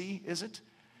of the sea, is it?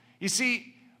 You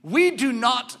see, we do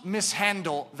not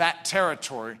mishandle that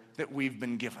territory that we've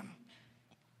been given.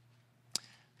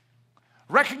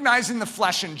 Recognizing the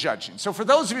flesh and judging. So for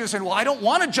those of you who are saying, well, I don't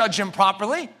want to judge him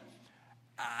properly,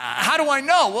 how do I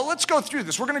know? Well, let's go through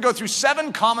this. We're going to go through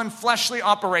 7 common fleshly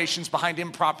operations behind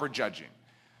improper judging.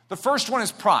 The first one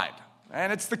is pride,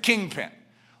 and it's the kingpin.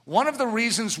 One of the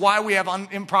reasons why we have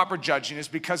improper judging is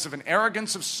because of an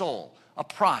arrogance of soul, a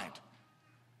pride.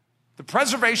 The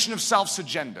preservation of self's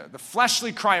agenda, the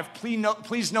fleshly cry of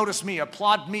please notice me,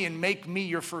 applaud me, and make me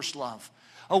your first love.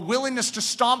 A willingness to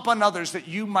stomp on others that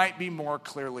you might be more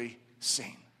clearly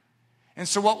seen. And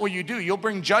so what will you do? You'll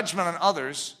bring judgment on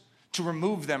others to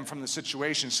remove them from the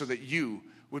situation so that you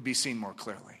would be seen more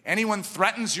clearly. Anyone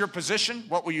threatens your position,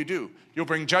 what will you do? You'll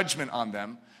bring judgment on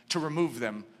them to remove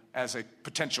them as a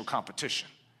potential competition.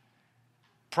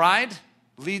 Pride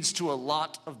leads to a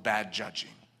lot of bad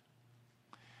judging.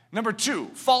 Number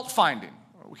 2, fault finding.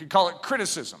 We could call it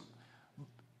criticism.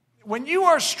 When you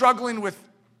are struggling with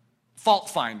fault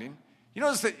finding, you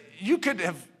notice that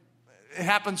it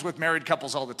happens with married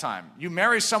couples all the time. You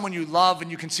marry someone you love and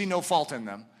you can see no fault in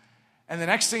them. And the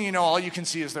next thing you know, all you can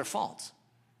see is their fault.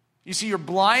 You see, you're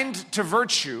blind to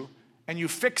virtue and you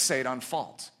fixate on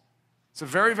fault. It's a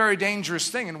very, very dangerous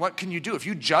thing. And what can you do? If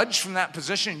you judge from that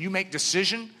position, you make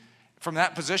decision from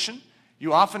that position,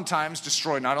 you oftentimes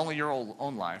destroy not only your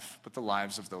own life, but the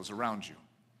lives of those around you.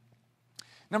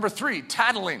 Number 3,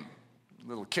 tattling.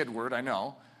 Little kid word, I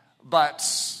know, but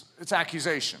it's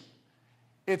accusation.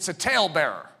 It's a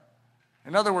talebearer.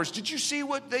 In other words, did you see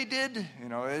what they did? You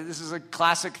know, this is a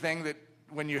classic thing that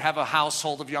when you have a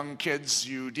household of young kids,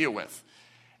 you deal with.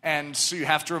 And so you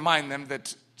have to remind them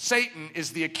that Satan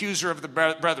is the accuser of the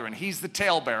brethren. He's the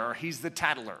talebearer. He's the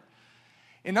tattler.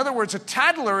 In other words, a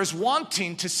tattler is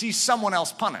wanting to see someone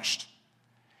else punished.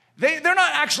 They're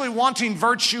not actually wanting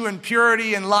virtue and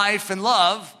purity and life and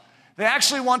love. They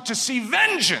actually want to see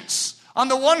vengeance on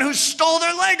the one who stole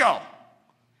their Lego.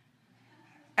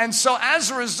 And so as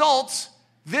a result,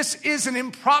 this is an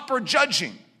improper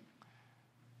judging.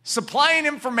 Supplying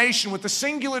information with the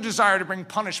singular desire to bring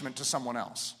punishment to someone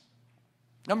else.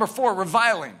 Number 4,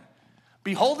 reviling.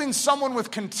 beholding someone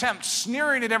with contempt,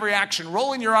 sneering at every action,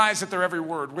 rolling your eyes at their every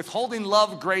word, withholding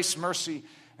love, grace, mercy,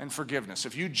 and forgiveness.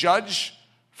 If you judge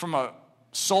from a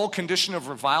soul condition of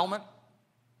revilement,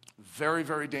 very,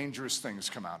 very dangerous things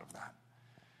come out of that.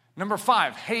 Number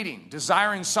 5, hating,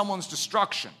 desiring someone's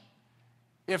destruction.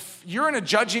 If you're in a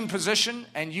judging position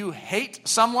and you hate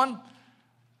someone,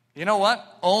 you know what?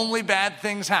 Only bad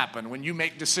things happen when you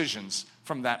make decisions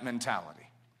from that mentality.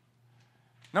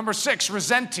 Number 6,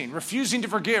 resenting, refusing to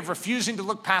forgive, refusing to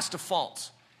look past a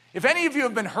fault. If any of you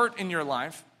have been hurt in your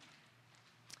life,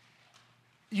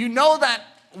 you know that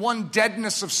one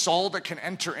deadness of soul that can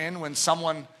enter in when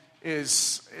someone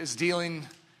is dealing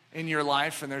in your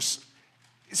life. And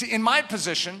in my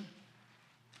position,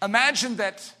 imagine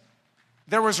that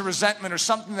there was a resentment or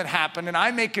something that happened and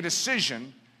I make a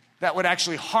decision that would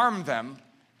actually harm them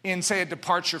in, say, a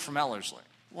departure from Ellerslie.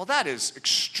 Well, that is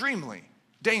extremely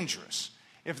dangerous.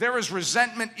 If there is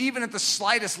resentment, even at the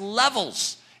slightest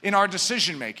levels in our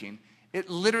decision making, it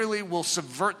literally will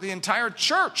subvert the entire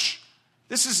church.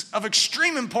 This is of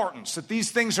extreme importance that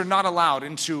these things are not allowed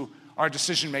into our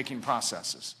decision-making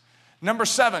processes. Number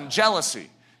 7, jealousy.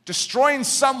 Destroying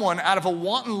someone out of a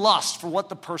wanton lust for what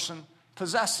the person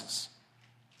possesses.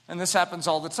 And this happens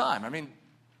all the time. I mean,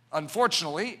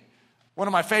 unfortunately, one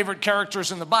of my favorite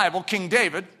characters in the Bible, King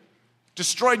David,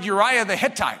 destroyed Uriah the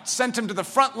Hittite, sent him to the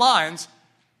front lines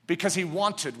because he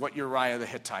wanted what Uriah the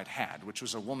Hittite had, which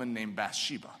was a woman named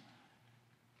Bathsheba.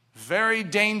 Very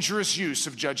dangerous use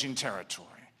of judging territory,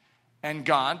 and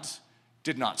God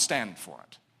did not stand for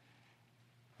it.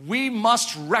 We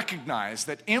must recognize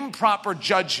that improper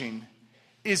judging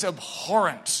is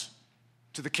abhorrent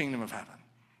to the kingdom of heaven.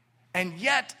 And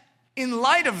yet, in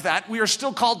light of that, we are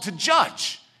still called to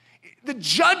judge. The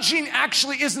judging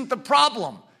actually isn't the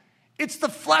problem. It's the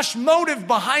flesh motive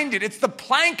behind it. It's the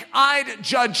plank-eyed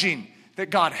judging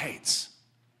that God hates.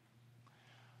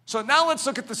 So now let's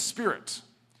look at the spirit.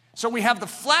 So we have the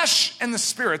flesh and the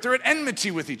spirit. They're at enmity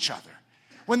with each other.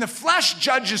 When the flesh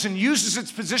judges and uses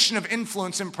its position of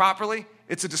influence improperly,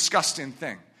 it's a disgusting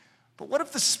thing. But what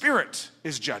if the spirit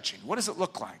is judging? What does it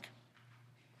look like?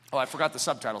 Oh, I forgot the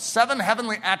subtitle. 7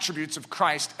 heavenly attributes of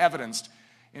Christ evidenced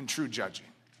in true judging.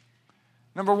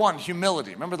 Number 1,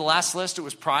 humility. Remember the last list? It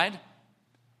was pride.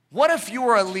 What if you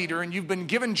are a leader and you've been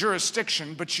given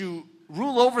jurisdiction, but you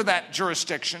rule over that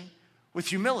jurisdiction with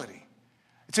humility?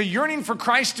 It's a yearning for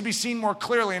Christ to be seen more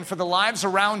clearly and for the lives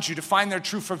around you to find their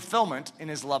true fulfillment in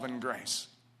his love and grace.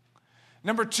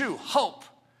 Number 2, hope.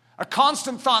 A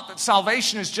constant thought that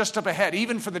salvation is just up ahead,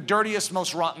 even for the dirtiest,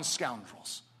 most rotten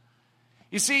scoundrels.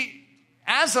 You see,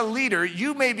 as a leader,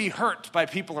 you may be hurt by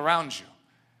people around you.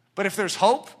 But if there's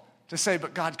hope, to say,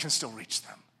 but God can still reach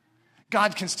them.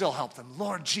 God can still help them.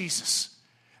 Lord Jesus,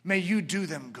 may you do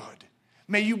them good.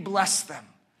 May you bless them,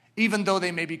 even though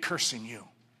they may be cursing you.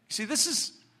 You see, this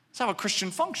is how a Christian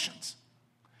functions.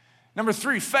 Number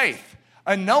 3, faith.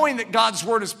 A knowing that God's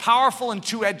word is powerful and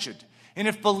two-edged, and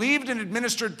if believed and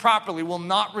administered properly, will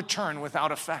not return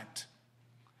without effect.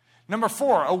 Number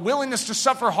 4, a willingness to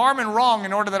suffer harm and wrong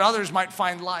in order that others might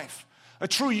find life. A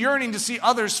true yearning to see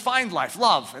others find life,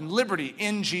 love, and liberty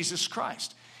in Jesus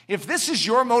Christ. If this is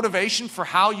your motivation for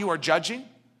how you are judging,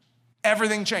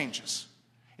 everything changes.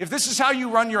 If this is how you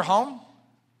run your home,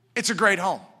 it's a great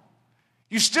home.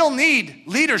 You still need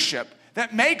leadership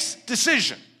that makes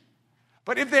decision.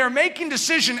 But if they are making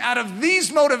decision out of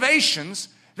these motivations,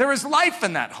 there is life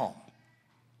in that home.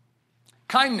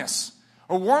 Kindness,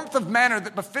 a warmth of manner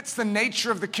that befits the nature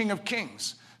of the King of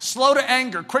Kings. Slow to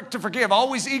anger, quick to forgive,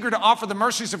 always eager to offer the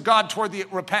mercies of God toward the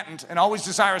repentant, and always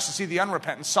desirous to see the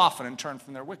unrepentant soften and turn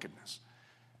from their wickedness.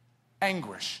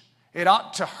 Anguish. It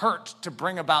ought to hurt to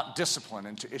bring about discipline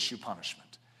and to issue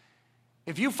punishment.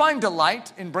 If you find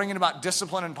delight in bringing about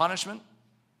discipline and punishment,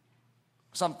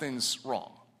 something's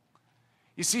wrong.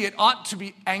 You see, it ought to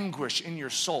be anguish in your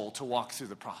soul to walk through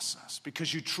the process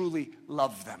because you truly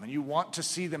love them and you want to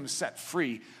see them set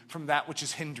free from that which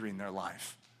is hindering their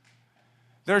life.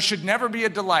 There should never be a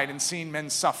delight in seeing men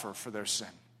suffer for their sin.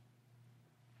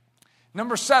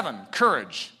 Number 7,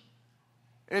 courage.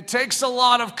 It takes a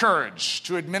lot of courage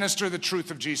to administer the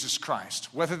truth of Jesus Christ,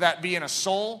 whether that be in a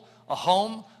soul, a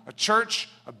home, a church,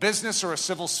 a business, or a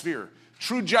civil sphere.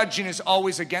 True judging is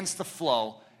always against the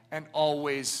flow and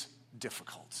always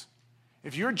difficult.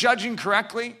 If you're judging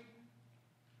correctly,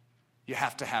 you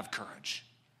have to have courage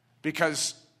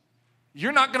because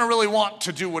you're not going to really want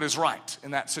to do what is right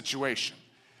in that situation.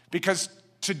 Because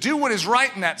to do what is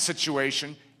right in that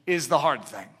situation is the hard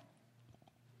thing.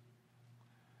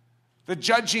 The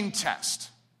judging test.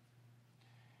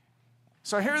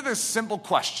 So here are the simple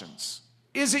questions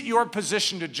is it your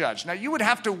position to judge? Now, you would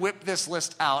have to whip this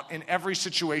list out in every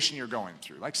situation you're going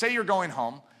through. Like, say you're going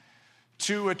home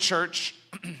to a church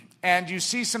and you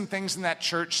see some things in that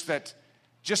church that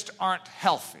just aren't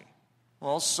healthy.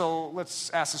 Well, so let's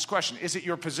ask this question. Is it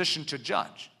your position to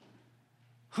judge?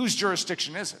 Whose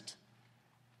jurisdiction is it?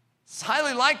 It's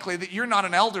highly likely that you're not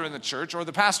an elder in the church or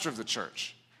the pastor of the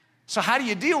church. So how do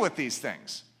you deal with these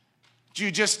things? Do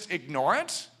you just ignore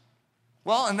it?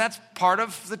 Well, and that's part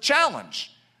of the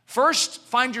challenge. First,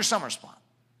 find your summer spot.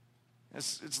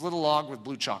 It's a little log with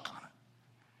blue chalk on it.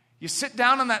 You sit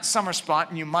down on that summer spot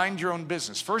and you mind your own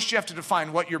business. First, you have to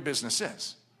define what your business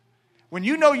is. When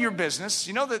you know your business,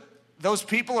 you know that those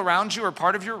people around you are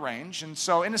part of your range. And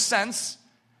so, in a sense,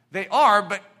 they are,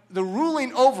 but the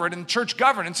ruling over it in church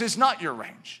governance is not your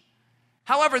range.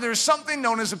 However, there's something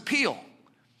known as appeal.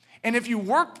 And if you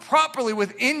work properly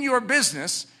within your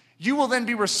business, you will then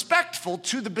be respectful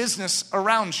to the business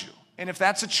around you. And if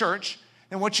that's a church,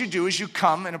 then what you do is you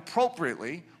come and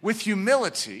appropriately, with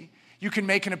humility, you can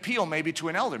make an appeal maybe to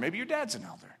an elder. Maybe your dad's an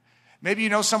elder. Maybe you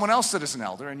know someone else that is an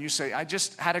elder, and you say, I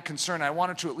just had a concern. I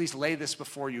wanted to at least lay this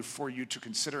before you for you to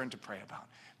consider and to pray about.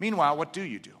 Meanwhile, what do?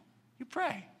 You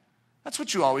pray. That's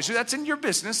what you always do. That's in your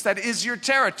business. That is your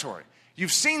territory.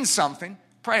 You've seen something,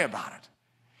 pray about it.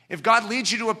 If God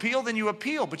leads you to appeal, then you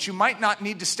appeal. But you might not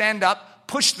need to stand up,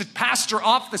 push the pastor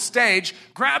off the stage,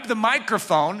 grab the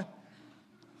microphone,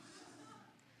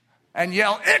 and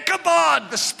yell, Ichabod,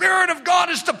 the Spirit of God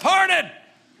is departed.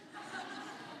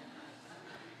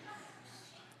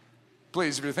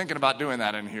 Please, if you're thinking about doing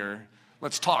that in here,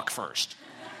 let's talk first.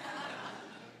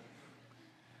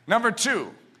 Number 2,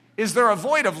 is there a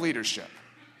void of leadership?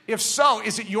 If so,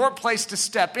 is it your place to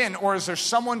step in, or is there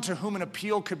someone to whom an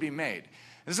appeal could be made?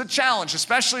 This is a challenge,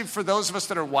 especially for those of us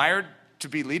that are wired to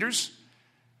be leaders.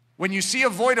 When you see a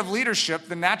void of leadership,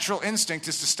 the natural instinct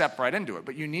is to step right into it.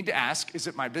 But you need to ask, is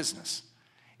it my business?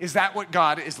 Is that what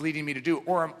God is leading me to do,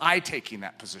 or am I taking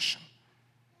that position?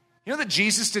 You know that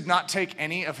Jesus did not take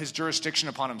any of his jurisdiction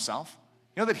upon himself?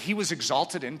 You know that he was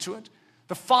exalted into it?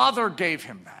 The Father gave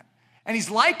him that. And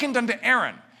he's likened unto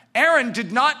Aaron. Aaron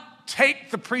did not take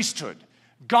the priesthood.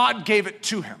 God gave it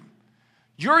to him.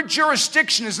 Your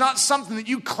jurisdiction is not something that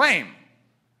you claim.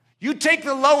 You take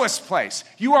the lowest place.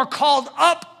 You are called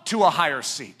up to a higher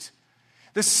seat.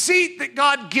 The seat that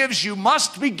God gives you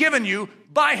must be given you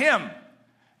by him.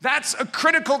 That's a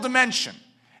critical dimension.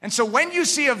 And so when you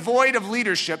see a void of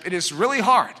leadership, it is really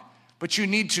hard. But you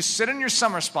need to sit in your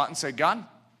summer spot and say, God,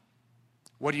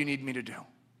 what do you need me to do?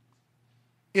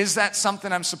 Is that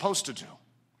something I'm supposed to do?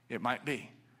 It might be.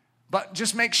 But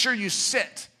just make sure you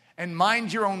sit and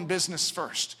mind your own business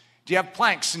first. Do you have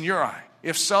planks in your eye?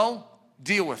 If so,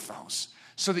 deal with those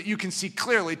so that you can see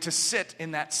clearly to sit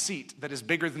in that seat that is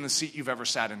bigger than the seat you've ever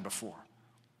sat in before.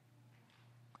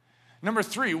 Number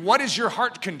 3, what is your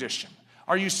heart condition?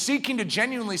 Are you seeking to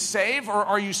genuinely save, or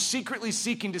are you secretly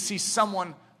seeking to see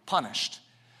someone punished?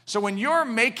 So when you're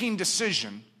making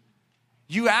decision,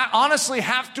 you honestly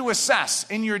have to assess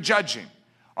in your judging.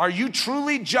 Are you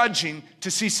truly judging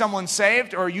to see someone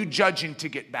saved, or are you judging to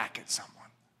get back at someone?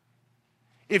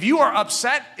 If you are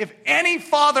upset, if any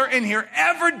father in here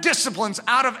ever disciplines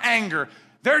out of anger,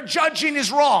 their judging is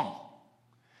wrong.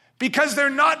 Because they're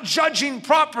not judging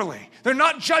properly. They're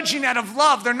not judging out of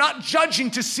love. They're not judging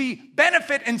to see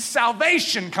benefit and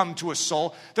salvation come to a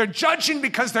soul. They're judging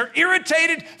because they're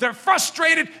irritated, they're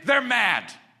frustrated, they're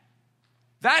mad.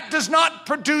 That does not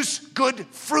produce good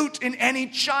fruit in any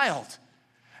child.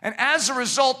 And as a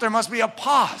result, there must be a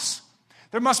pause.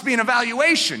 There must be an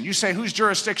evaluation. You say, whose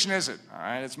jurisdiction is it? All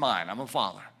right, it's mine. I'm a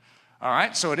father. All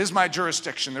right, so it is my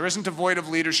jurisdiction. There isn't a void of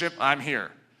leadership. I'm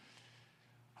here.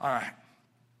 All right.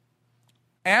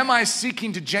 Am I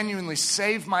seeking to genuinely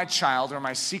save my child, or am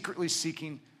I secretly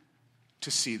seeking to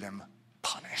see them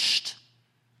punished?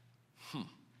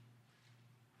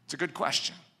 It's a good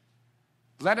question.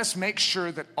 Let us make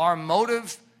sure that our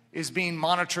motive is being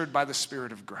monitored by the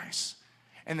Spirit of grace.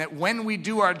 And that when we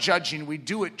do our judging, we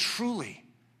do it truly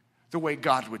the way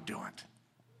God would do it.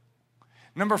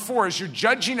 Number 4 is your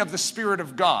judging of the Spirit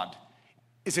of God.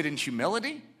 Is it in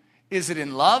humility? Is it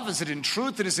in love? Is it in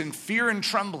truth? It is in fear and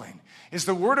trembling. Is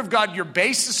the Word of God your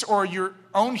basis, or your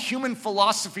own human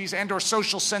philosophies and or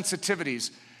social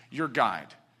sensitivities your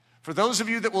guide? For those of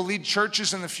you that will lead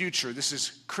churches in the future, this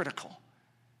is critical.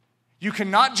 You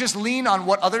cannot just lean on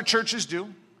what other churches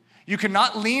do. You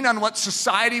cannot lean on what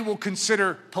society will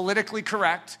consider politically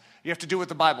correct. You have to do what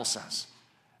the Bible says.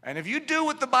 And if you do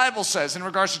what the Bible says in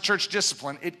regards to church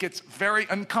discipline, it gets very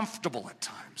uncomfortable at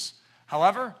times.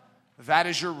 However, that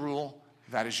is your rule.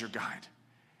 That is your guide.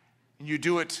 And you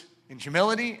do it in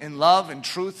humility, in love, in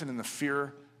truth, and in the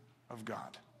fear of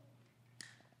God.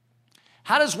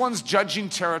 How does one's judging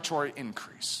territory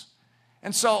increase?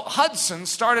 And so Hudson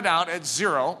started out at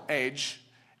 0 age,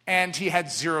 and he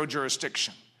had 0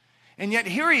 jurisdiction. And yet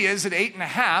here he is at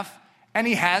 8.5, and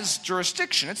he has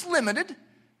jurisdiction. It's limited,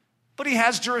 but he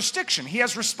has jurisdiction. He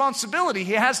has responsibility.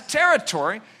 He has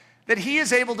territory that he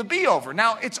is able to be over.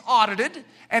 Now, it's audited,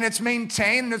 and it's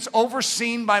maintained, and it's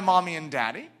overseen by mommy and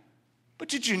daddy. But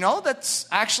did you know that's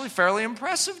actually fairly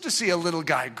impressive to see a little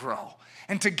guy grow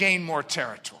and to gain more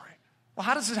territory? Well,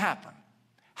 how does it happen?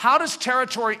 How does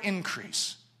territory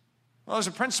increase? Well, there's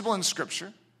a principle in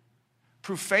Scripture.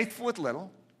 Prove faithful with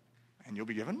little, and you'll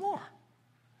be given more.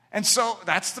 And so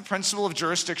that's the principle of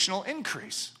jurisdictional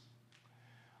increase.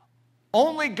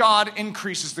 Only God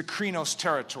increases the krenos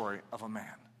territory of a man.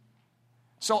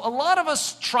 So a lot of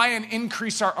us try and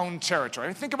increase our own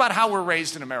territory. Think about how we're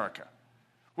raised in America.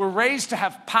 We're raised to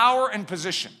have power and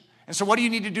position. And so what do you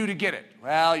need to do to get it?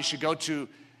 Well, you should go to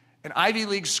an Ivy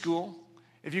League school.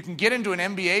 If you can get into an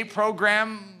MBA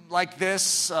program like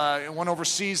this, one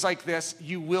overseas like this,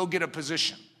 you will get a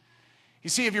position. You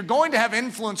see, if you're going to have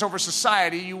influence over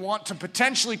society, you want to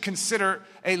potentially consider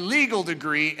a legal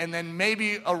degree and then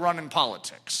maybe a run in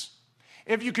politics.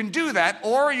 If you can do that,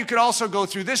 or you could also go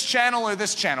through this channel or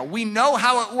this channel. We know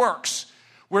how it works.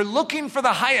 We're looking for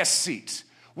the highest seat.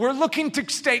 We're looking to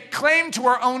stake claim to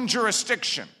our own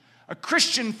jurisdiction. A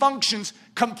Christian functions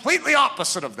completely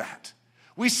opposite of that.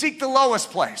 We seek the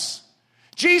lowest place.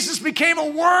 Jesus became a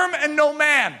worm and no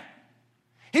man.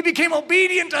 He became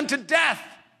obedient unto death.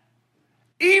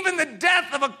 Even the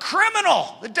death of a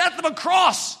criminal, the death of a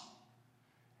cross.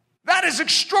 That is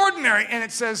extraordinary. And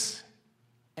it says,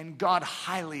 and God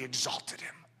highly exalted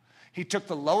him. He took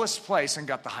the lowest place and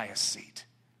got the highest seat.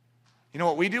 You know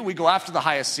what we do? We go after the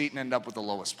highest seat and end up with the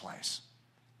lowest place.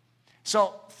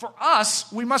 So for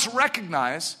us, we must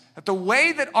recognize that the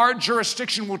way that our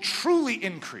jurisdiction will truly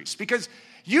increase, because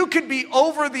you could be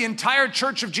over the entire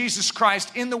Church of Jesus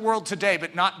Christ in the world today,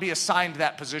 but not be assigned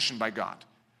that position by God.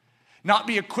 Not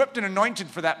be equipped and anointed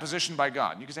for that position by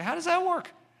God. You can say, how does that work?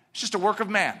 It's just a work of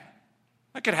man.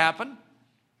 That could happen.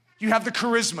 You have the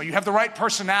charisma, you have the right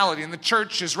personality, and the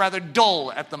church is rather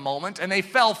dull at the moment, and they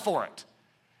fell for it.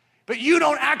 But you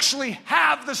don't actually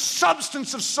have the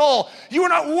substance of soul. You are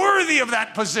not worthy of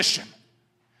that position.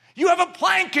 You have a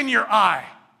plank in your eye.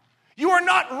 You are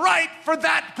not right for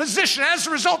that position. As a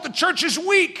result, the church is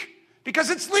weak because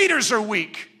its leaders are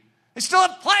weak. They still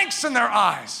have planks in their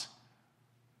eyes.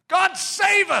 God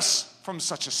save us from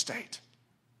such a state.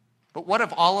 But what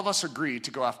if all of us agree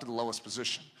to go after the lowest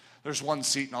position? There's one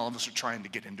seat and all of us are trying to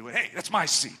get into it. Hey, that's my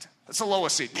seat. That's the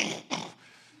lowest seat.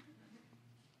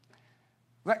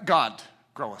 Let God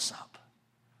grow us up.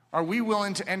 Are we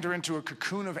willing to enter into a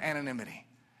cocoon of anonymity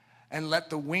and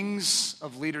let the wings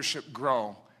of leadership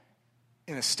grow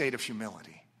in a state of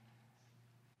humility?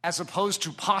 As opposed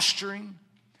to posturing,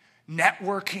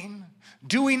 networking,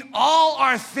 doing all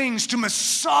our things to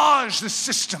massage the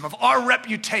system of our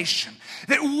reputation,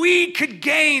 that we could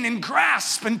gain and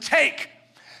grasp and take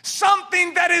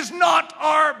something that is not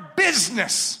our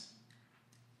business.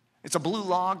 It's a blue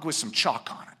log with some chalk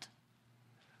on it.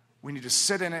 We need to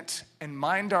sit in it and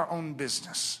mind our own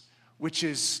business, which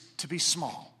is to be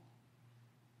small,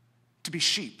 to be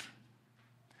sheep,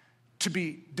 to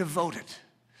be devoted,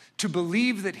 to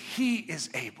believe that he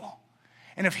is able.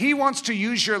 And if he wants to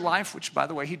use your life, which by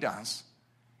the way he does,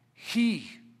 he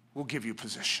will give you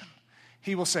position.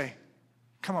 He will say,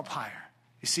 come up higher.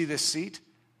 You see this seat?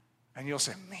 And you'll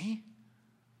say, me?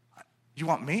 You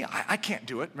want me? I can't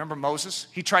do it. Remember Moses?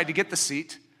 He tried to get the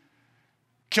seat,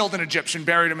 killed an Egyptian,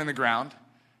 buried him in the ground.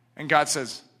 And God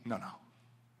says, no.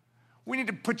 We need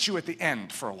to put you at the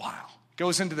end for a while.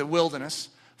 Goes into the wilderness.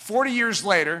 40 years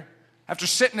later, after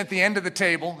sitting at the end of the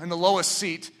table in the lowest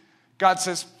seat, God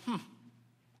says,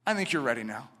 I think you're ready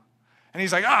now. And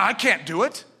he's like, I can't do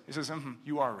it. He says,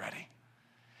 you are ready.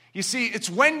 You see, it's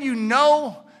when you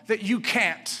know that you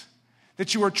can't,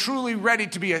 that you are truly ready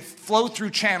to be a flow-through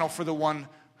channel for the one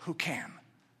who can.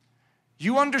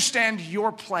 You understand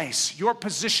your place, your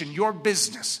position, your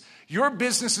business. Your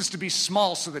business is to be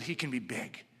small so that he can be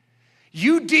big.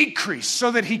 You decrease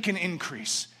so that he can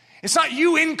increase. It's not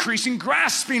you increasing,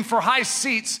 grasping for high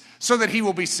seats so that he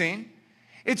will be seen.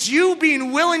 It's you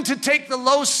being willing to take the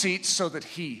low seats so that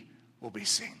he will be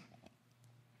seen.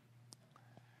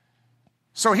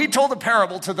 So he told a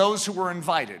parable to those who were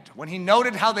invited when he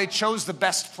noted how they chose the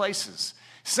best places,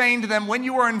 saying to them, when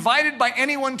you are invited by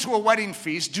anyone to a wedding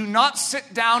feast, do not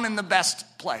sit down in the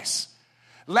best place,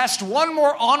 lest one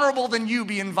more honorable than you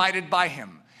be invited by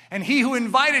him. And he who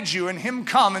invited you and him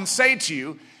come and say to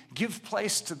you, give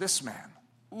place to this man.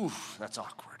 Oof, that's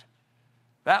awkward.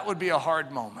 That would be a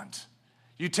hard moment.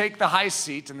 You take the high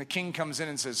seat and the king comes in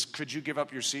and says, could you give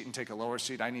up your seat and take a lower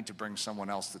seat? I need to bring someone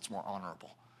else that's more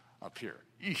honorable up here.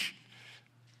 Eesh.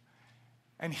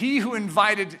 And he who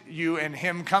invited you and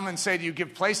him come and say to you,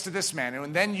 give place to this man.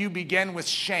 And then you begin with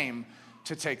shame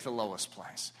to take the lowest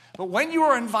place. But when you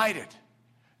are invited,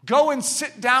 go and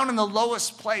sit down in the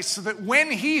lowest place so that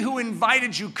when he who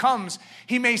invited you comes,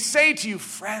 he may say to you,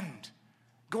 friend,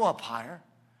 go up higher.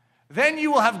 Then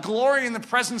you will have glory in the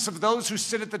presence of those who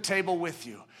sit at the table with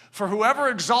you. For whoever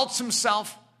exalts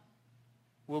himself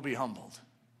will be humbled,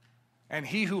 and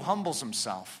he who humbles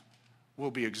himself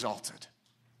will be exalted.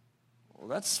 Well,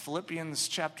 that's Philippians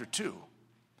chapter 2.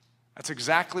 That's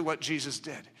exactly what Jesus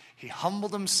did. He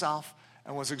humbled himself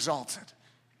and was exalted.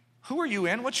 Who are you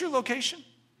in? What's your location?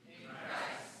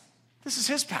 This is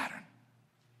his pattern.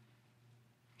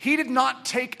 He did not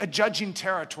take a judging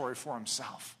territory for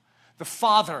himself. The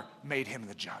Father made him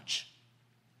the judge.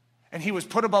 And he was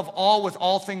put above all with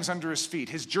all things under his feet.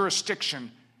 His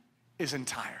jurisdiction is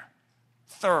entire,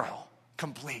 thorough,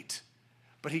 complete.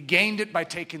 But he gained it by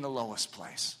taking the lowest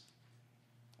place.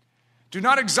 Do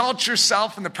not exalt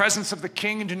yourself in the presence of the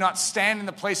king, and do not stand in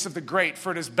the place of the great.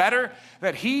 For it is better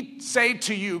that he say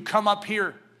to you, come up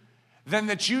here, than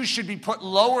that you should be put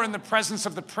lower in the presence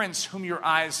of the prince whom your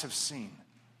eyes have seen.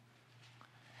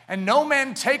 And no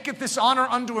man taketh this honor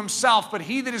unto himself, but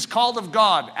he that is called of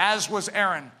God, as was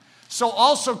Aaron. So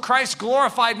also Christ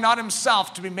glorified not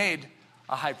himself to be made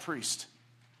a high priest.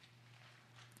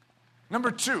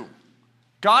 Number 2,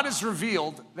 God has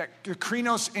revealed that the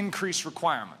Krinos increase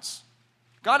requirements.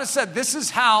 God has said this is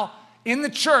how, in the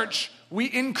church, we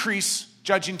increase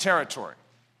judging territory.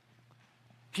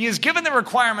 He has given the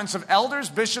requirements of elders,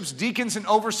 bishops, deacons, and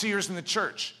overseers in the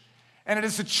church. And it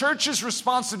is the church's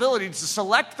responsibility to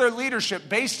select their leadership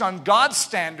based on God's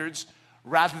standards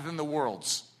rather than the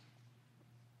world's.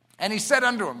 And he said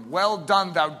unto him, well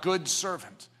done, thou good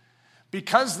servant.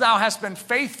 Because thou hast been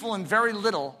faithful in very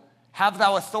little, have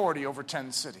thou authority over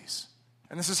 10 cities.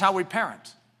 And this is how we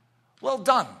parent. Well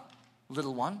done,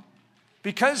 little one.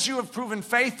 Because you have proven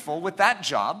faithful with that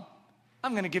job,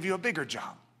 I'm going to give you a bigger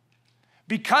job.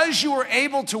 Because you were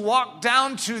able to walk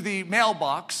down to the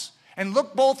mailbox and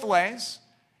look both ways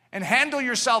and handle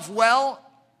yourself well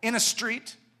in a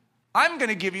street, I'm going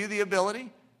to give you the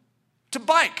ability to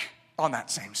bike on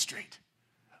that same street,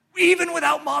 even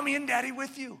without mommy and daddy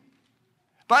with you.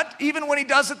 But even when he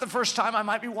does it the first time, I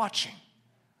might be watching.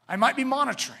 I might be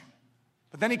monitoring.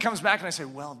 But then he comes back and I say,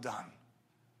 well done,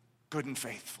 good and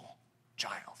faithful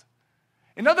child.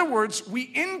 In other words, we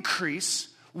increase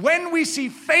when we see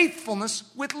faithfulness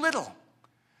with little.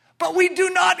 But we do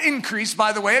not increase,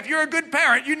 by the way, if you're a good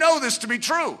parent, you know this to be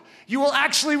true. You will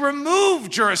actually remove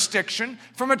jurisdiction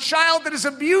from a child that is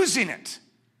abusing it.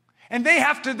 And they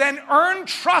have to then earn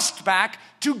trust back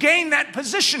to gain that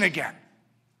position again.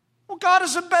 Well, God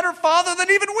is a better father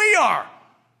than even we are.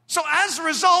 So as a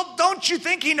result, don't you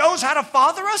think he knows how to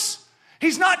father us?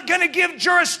 He's not going to give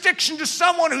jurisdiction to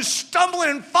someone who's stumbling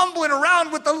and fumbling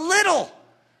around with the little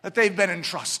that they've been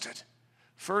entrusted.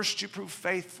 First, you prove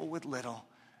faithful with little,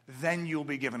 then you'll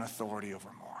be given authority over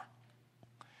more.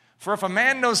 For if a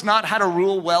man knows not how to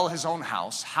rule well his own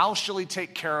house, how shall he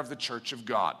take care of the church of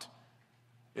God?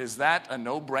 Is that a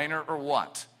no-brainer or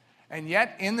what? And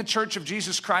yet, in the Church of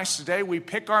Jesus Christ today, we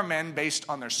pick our men based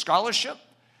on their scholarship,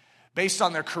 based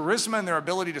on their charisma and their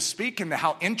ability to speak, and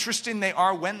how interesting they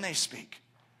are when they speak.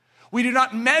 We do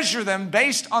not measure them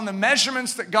based on the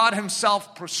measurements that God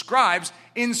himself prescribes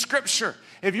in Scripture.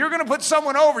 If you're going to put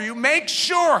someone over you, make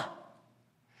sure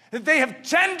that they have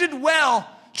tended well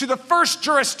to the first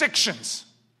jurisdictions.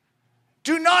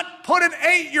 Do not put an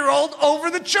 8-year-old over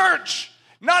the church.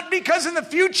 Not because in the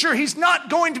future he's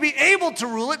not going to be able to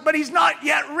rule it, but he's not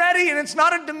yet ready, and it's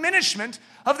not a diminishment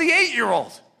of the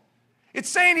 8-year-old. It's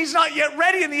saying he's not yet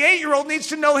ready, and the 8-year-old needs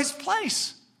to know his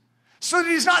place so that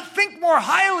he does not think more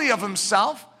highly of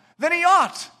himself than he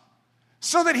ought,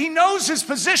 so that he knows his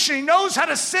position. He knows how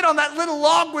to sit on that little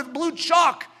log with blue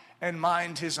chalk and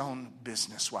mind his own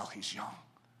business while he's young.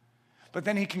 But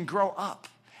then he can grow up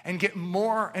and get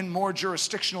more and more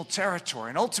jurisdictional territory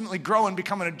and ultimately grow and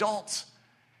become an adult.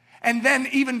 And then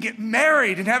even get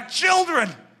married and have children.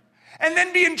 And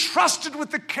then be entrusted with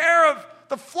the care of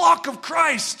the flock of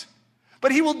Christ.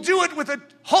 But he will do it with a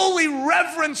holy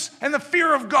reverence and the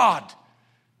fear of God.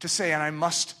 To say, and I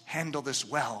must handle this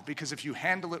well. Because if you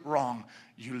handle it wrong,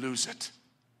 you lose it.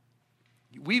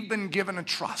 We've been given a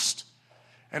trust.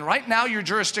 And right now your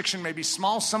jurisdiction may be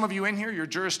small. Some of you in here, your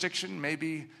jurisdiction may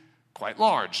be quite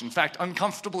large. In fact,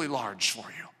 uncomfortably large for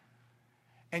you.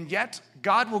 And yet,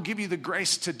 God will give you the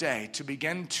grace today to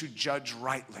begin to judge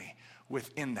rightly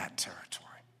within that territory.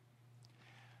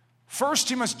 First,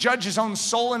 he must judge his own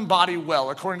soul and body well,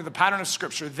 according to the pattern of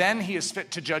Scripture. Then he is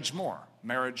fit to judge more,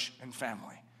 marriage and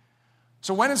family.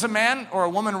 So when is a man or a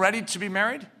woman ready to be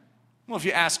married? Well, if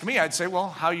you ask me, I'd say, well,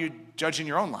 how are you judging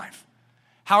your own life?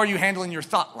 How are you handling your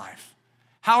thought life?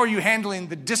 How are you handling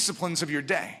the disciplines of your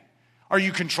day? Are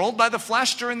you controlled by the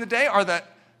flesh during the day? Are the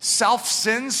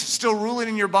self-sins still ruling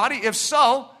in your body? If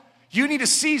so, you need a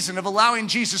season of allowing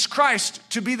Jesus Christ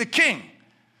to be the king,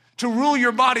 to rule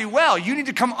your body well. You need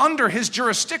to come under his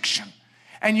jurisdiction,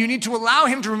 and you need to allow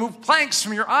him to remove planks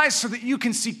from your eyes so that you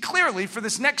can see clearly for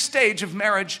this next stage of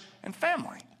marriage and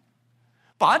family.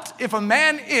 But if a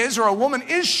man is or a woman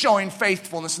is showing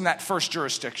faithfulness in that first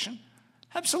jurisdiction,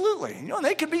 absolutely.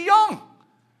 They could be young.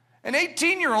 An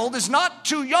 18-year-old is not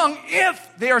too young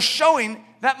if they are showing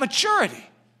that maturity.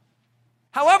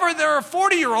 However, there are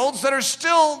 40-year-olds that are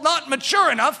still not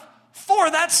mature enough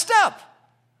for that step.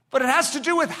 But it has to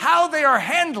do with how they are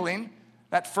handling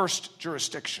that first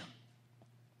jurisdiction.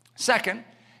 Second,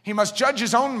 he must judge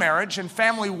his own marriage and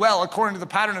family well according to the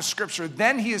pattern of Scripture.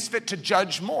 Then he is fit to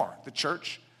judge more, the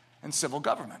church and civil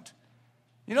government.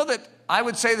 You know that I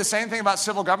would say the same thing about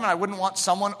civil government. I wouldn't want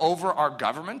someone over our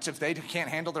government if they can't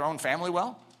handle their own family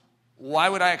well. Why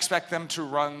would I expect them to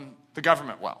run the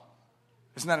government well?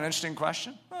 Isn't that an interesting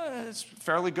question? It's a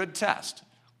fairly good test.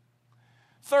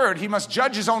 Third, he must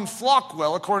judge his own flock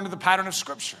well according to the pattern of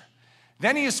Scripture.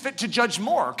 Then he is fit to judge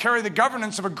more, carry the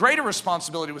governance of a greater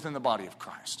responsibility within the body of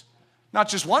Christ. Not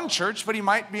just one church, but he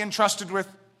might be entrusted with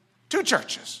 2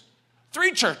 churches,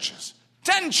 3 churches,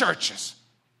 10 churches,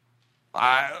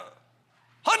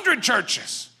 100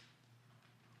 churches.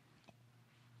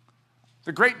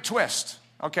 The great twist.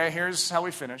 Okay, here's how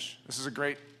we finish. This is a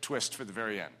great twist for the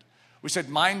very end. We said,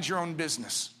 mind your own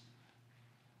business.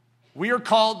 We are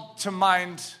called to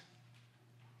mind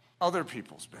other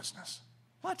people's business.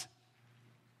 What?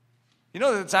 You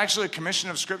know that it's actually a commission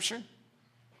of Scripture?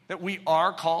 That we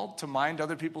are called to mind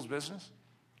other people's business?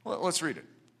 Well, let's read it.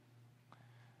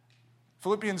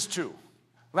 Philippians 2.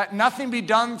 Let nothing be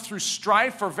done through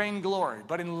strife or vainglory,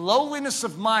 but in lowliness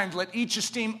of mind let each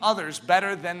esteem others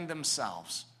better than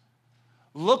themselves.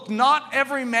 Look not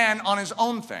every man on his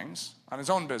own things, on his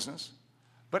own business,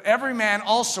 but every man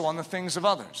also on the things of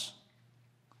others.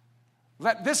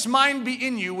 Let this mind be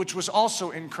in you, which was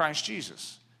also in Christ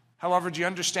Jesus. However, do you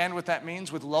understand what that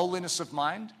means with lowliness of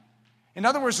mind? In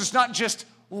other words, it's not just,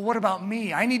 well, what about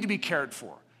me? I need to be cared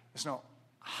for. It's no,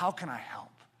 how can I help?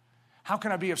 How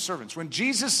can I be of servants? When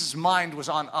Jesus' mind was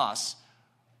on us,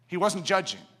 he wasn't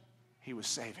judging. He was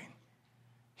saving.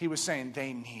 He was saying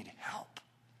they need help.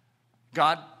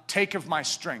 God, take of my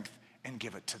strength and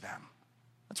give it to them.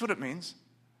 That's what it means.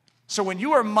 So when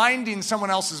you are minding someone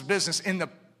else's business in the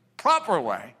proper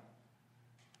way,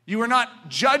 you are not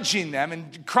judging them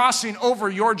and crossing over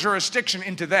your jurisdiction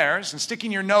into theirs and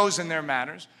sticking your nose in their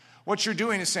matters. What you're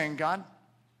doing is saying, God,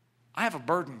 I have a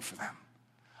burden for them.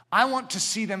 I want to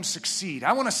see them succeed.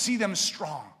 I want to see them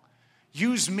strong.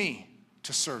 Use me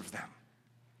to serve them.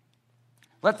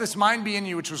 Let this mind be in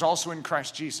you, which was also in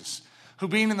Christ Jesus, who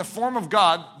being in the form of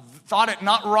God, thought it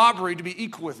not robbery to be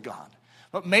equal with God,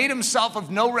 but made himself of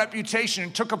no reputation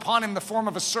and took upon him the form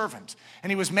of a servant.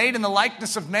 And he was made in the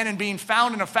likeness of men, and being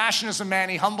found in a fashion as a man,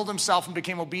 he humbled himself and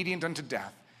became obedient unto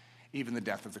death, even the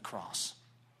death of the cross.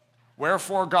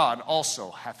 Wherefore God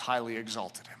also hath highly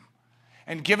exalted him,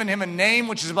 and given him a name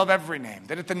which is above every name,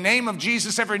 that at the name of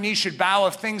Jesus every knee should bow,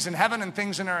 of things in heaven and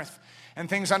things in earth and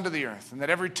things under the earth, and that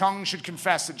every tongue should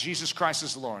confess that Jesus Christ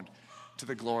is Lord, to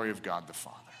the glory of God the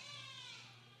Father.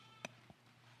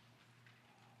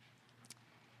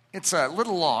 It's a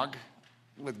little log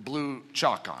with blue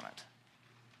chalk on it.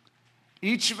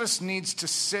 Each of us needs to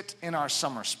sit in our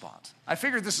summer spot. I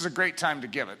figured this is a great time to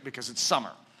give it because it's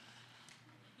summer.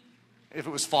 If it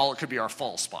was fall, it could be our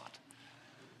fall spot.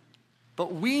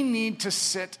 But we need to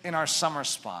sit in our summer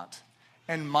spot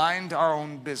and mind our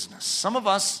own business. Some of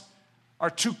us are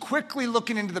too quickly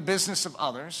looking into the business of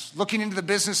others, looking into the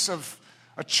business of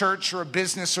a church or a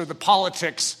business or the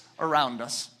politics around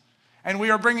us. And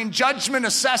we are bringing judgment,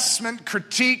 assessment,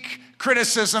 critique,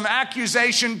 criticism,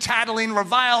 accusation, tattling,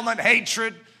 revilement,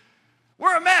 hatred.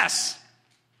 We're a mess.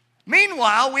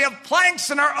 Meanwhile, we have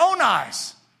planks in our own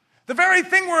eyes. The very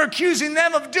thing we're accusing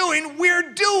them of doing,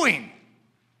 we're doing.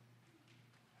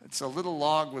 It's a little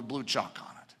log with blue chalk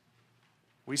on it.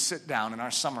 We sit down in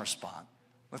our summer spot.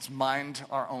 Let's mind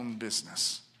our own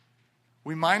business.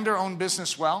 We mind our own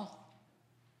business well,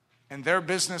 and their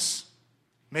business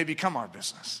may become our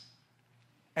business.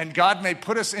 And God may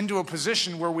put us into a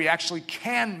position where we actually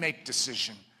can make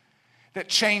decision that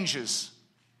changes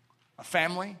a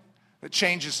family, that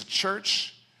changes a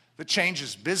church, that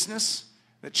changes business,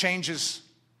 that changes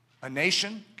a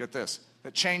nation, get this,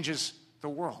 that changes the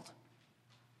world.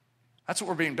 That's what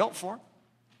we're being built for.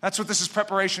 That's what this is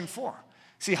preparation for.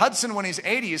 See, Hudson, when he's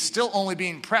 80, is still only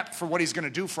being prepped for what he's going to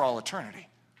do for all eternity.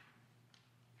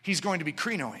 He's going to be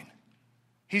krenoing.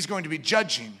 He's going to be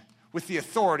judging with the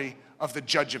authority of the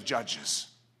judge of judges.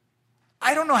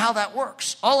 I don't know how that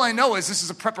works. All I know is this is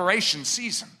a preparation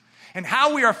season. And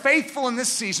how we are faithful in this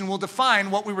season will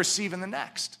define what we receive in the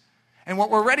next and what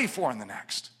we're ready for in the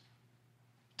next.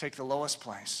 Take the lowest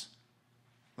place.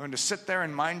 Learn to sit there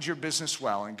and mind your business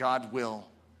well, and God will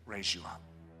raise you up.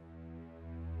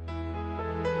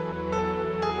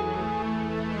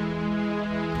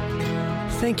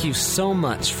 Thank you so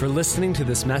much for listening to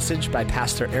this message by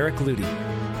Pastor Eric Ludy,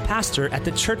 pastor at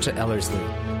the Church at Ellerslie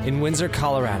in Windsor,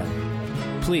 Colorado.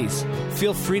 Please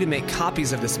feel free to make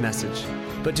copies of this message,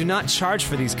 but do not charge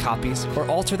for these copies or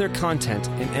alter their content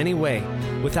in any way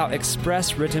without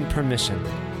express written permission.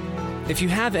 If you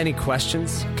have any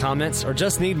questions, comments, or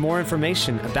just need more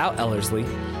information about Ellerslie,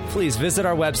 please visit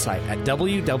our website at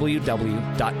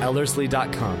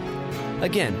www.ellerslie.com.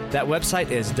 Again, that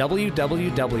website is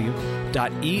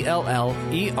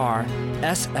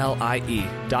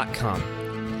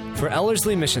www.ellerslie.com. For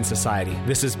Ellerslie Mission Society,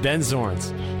 this is Ben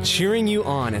Zorns, cheering you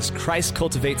on as Christ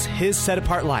cultivates His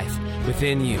set-apart life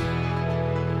within you.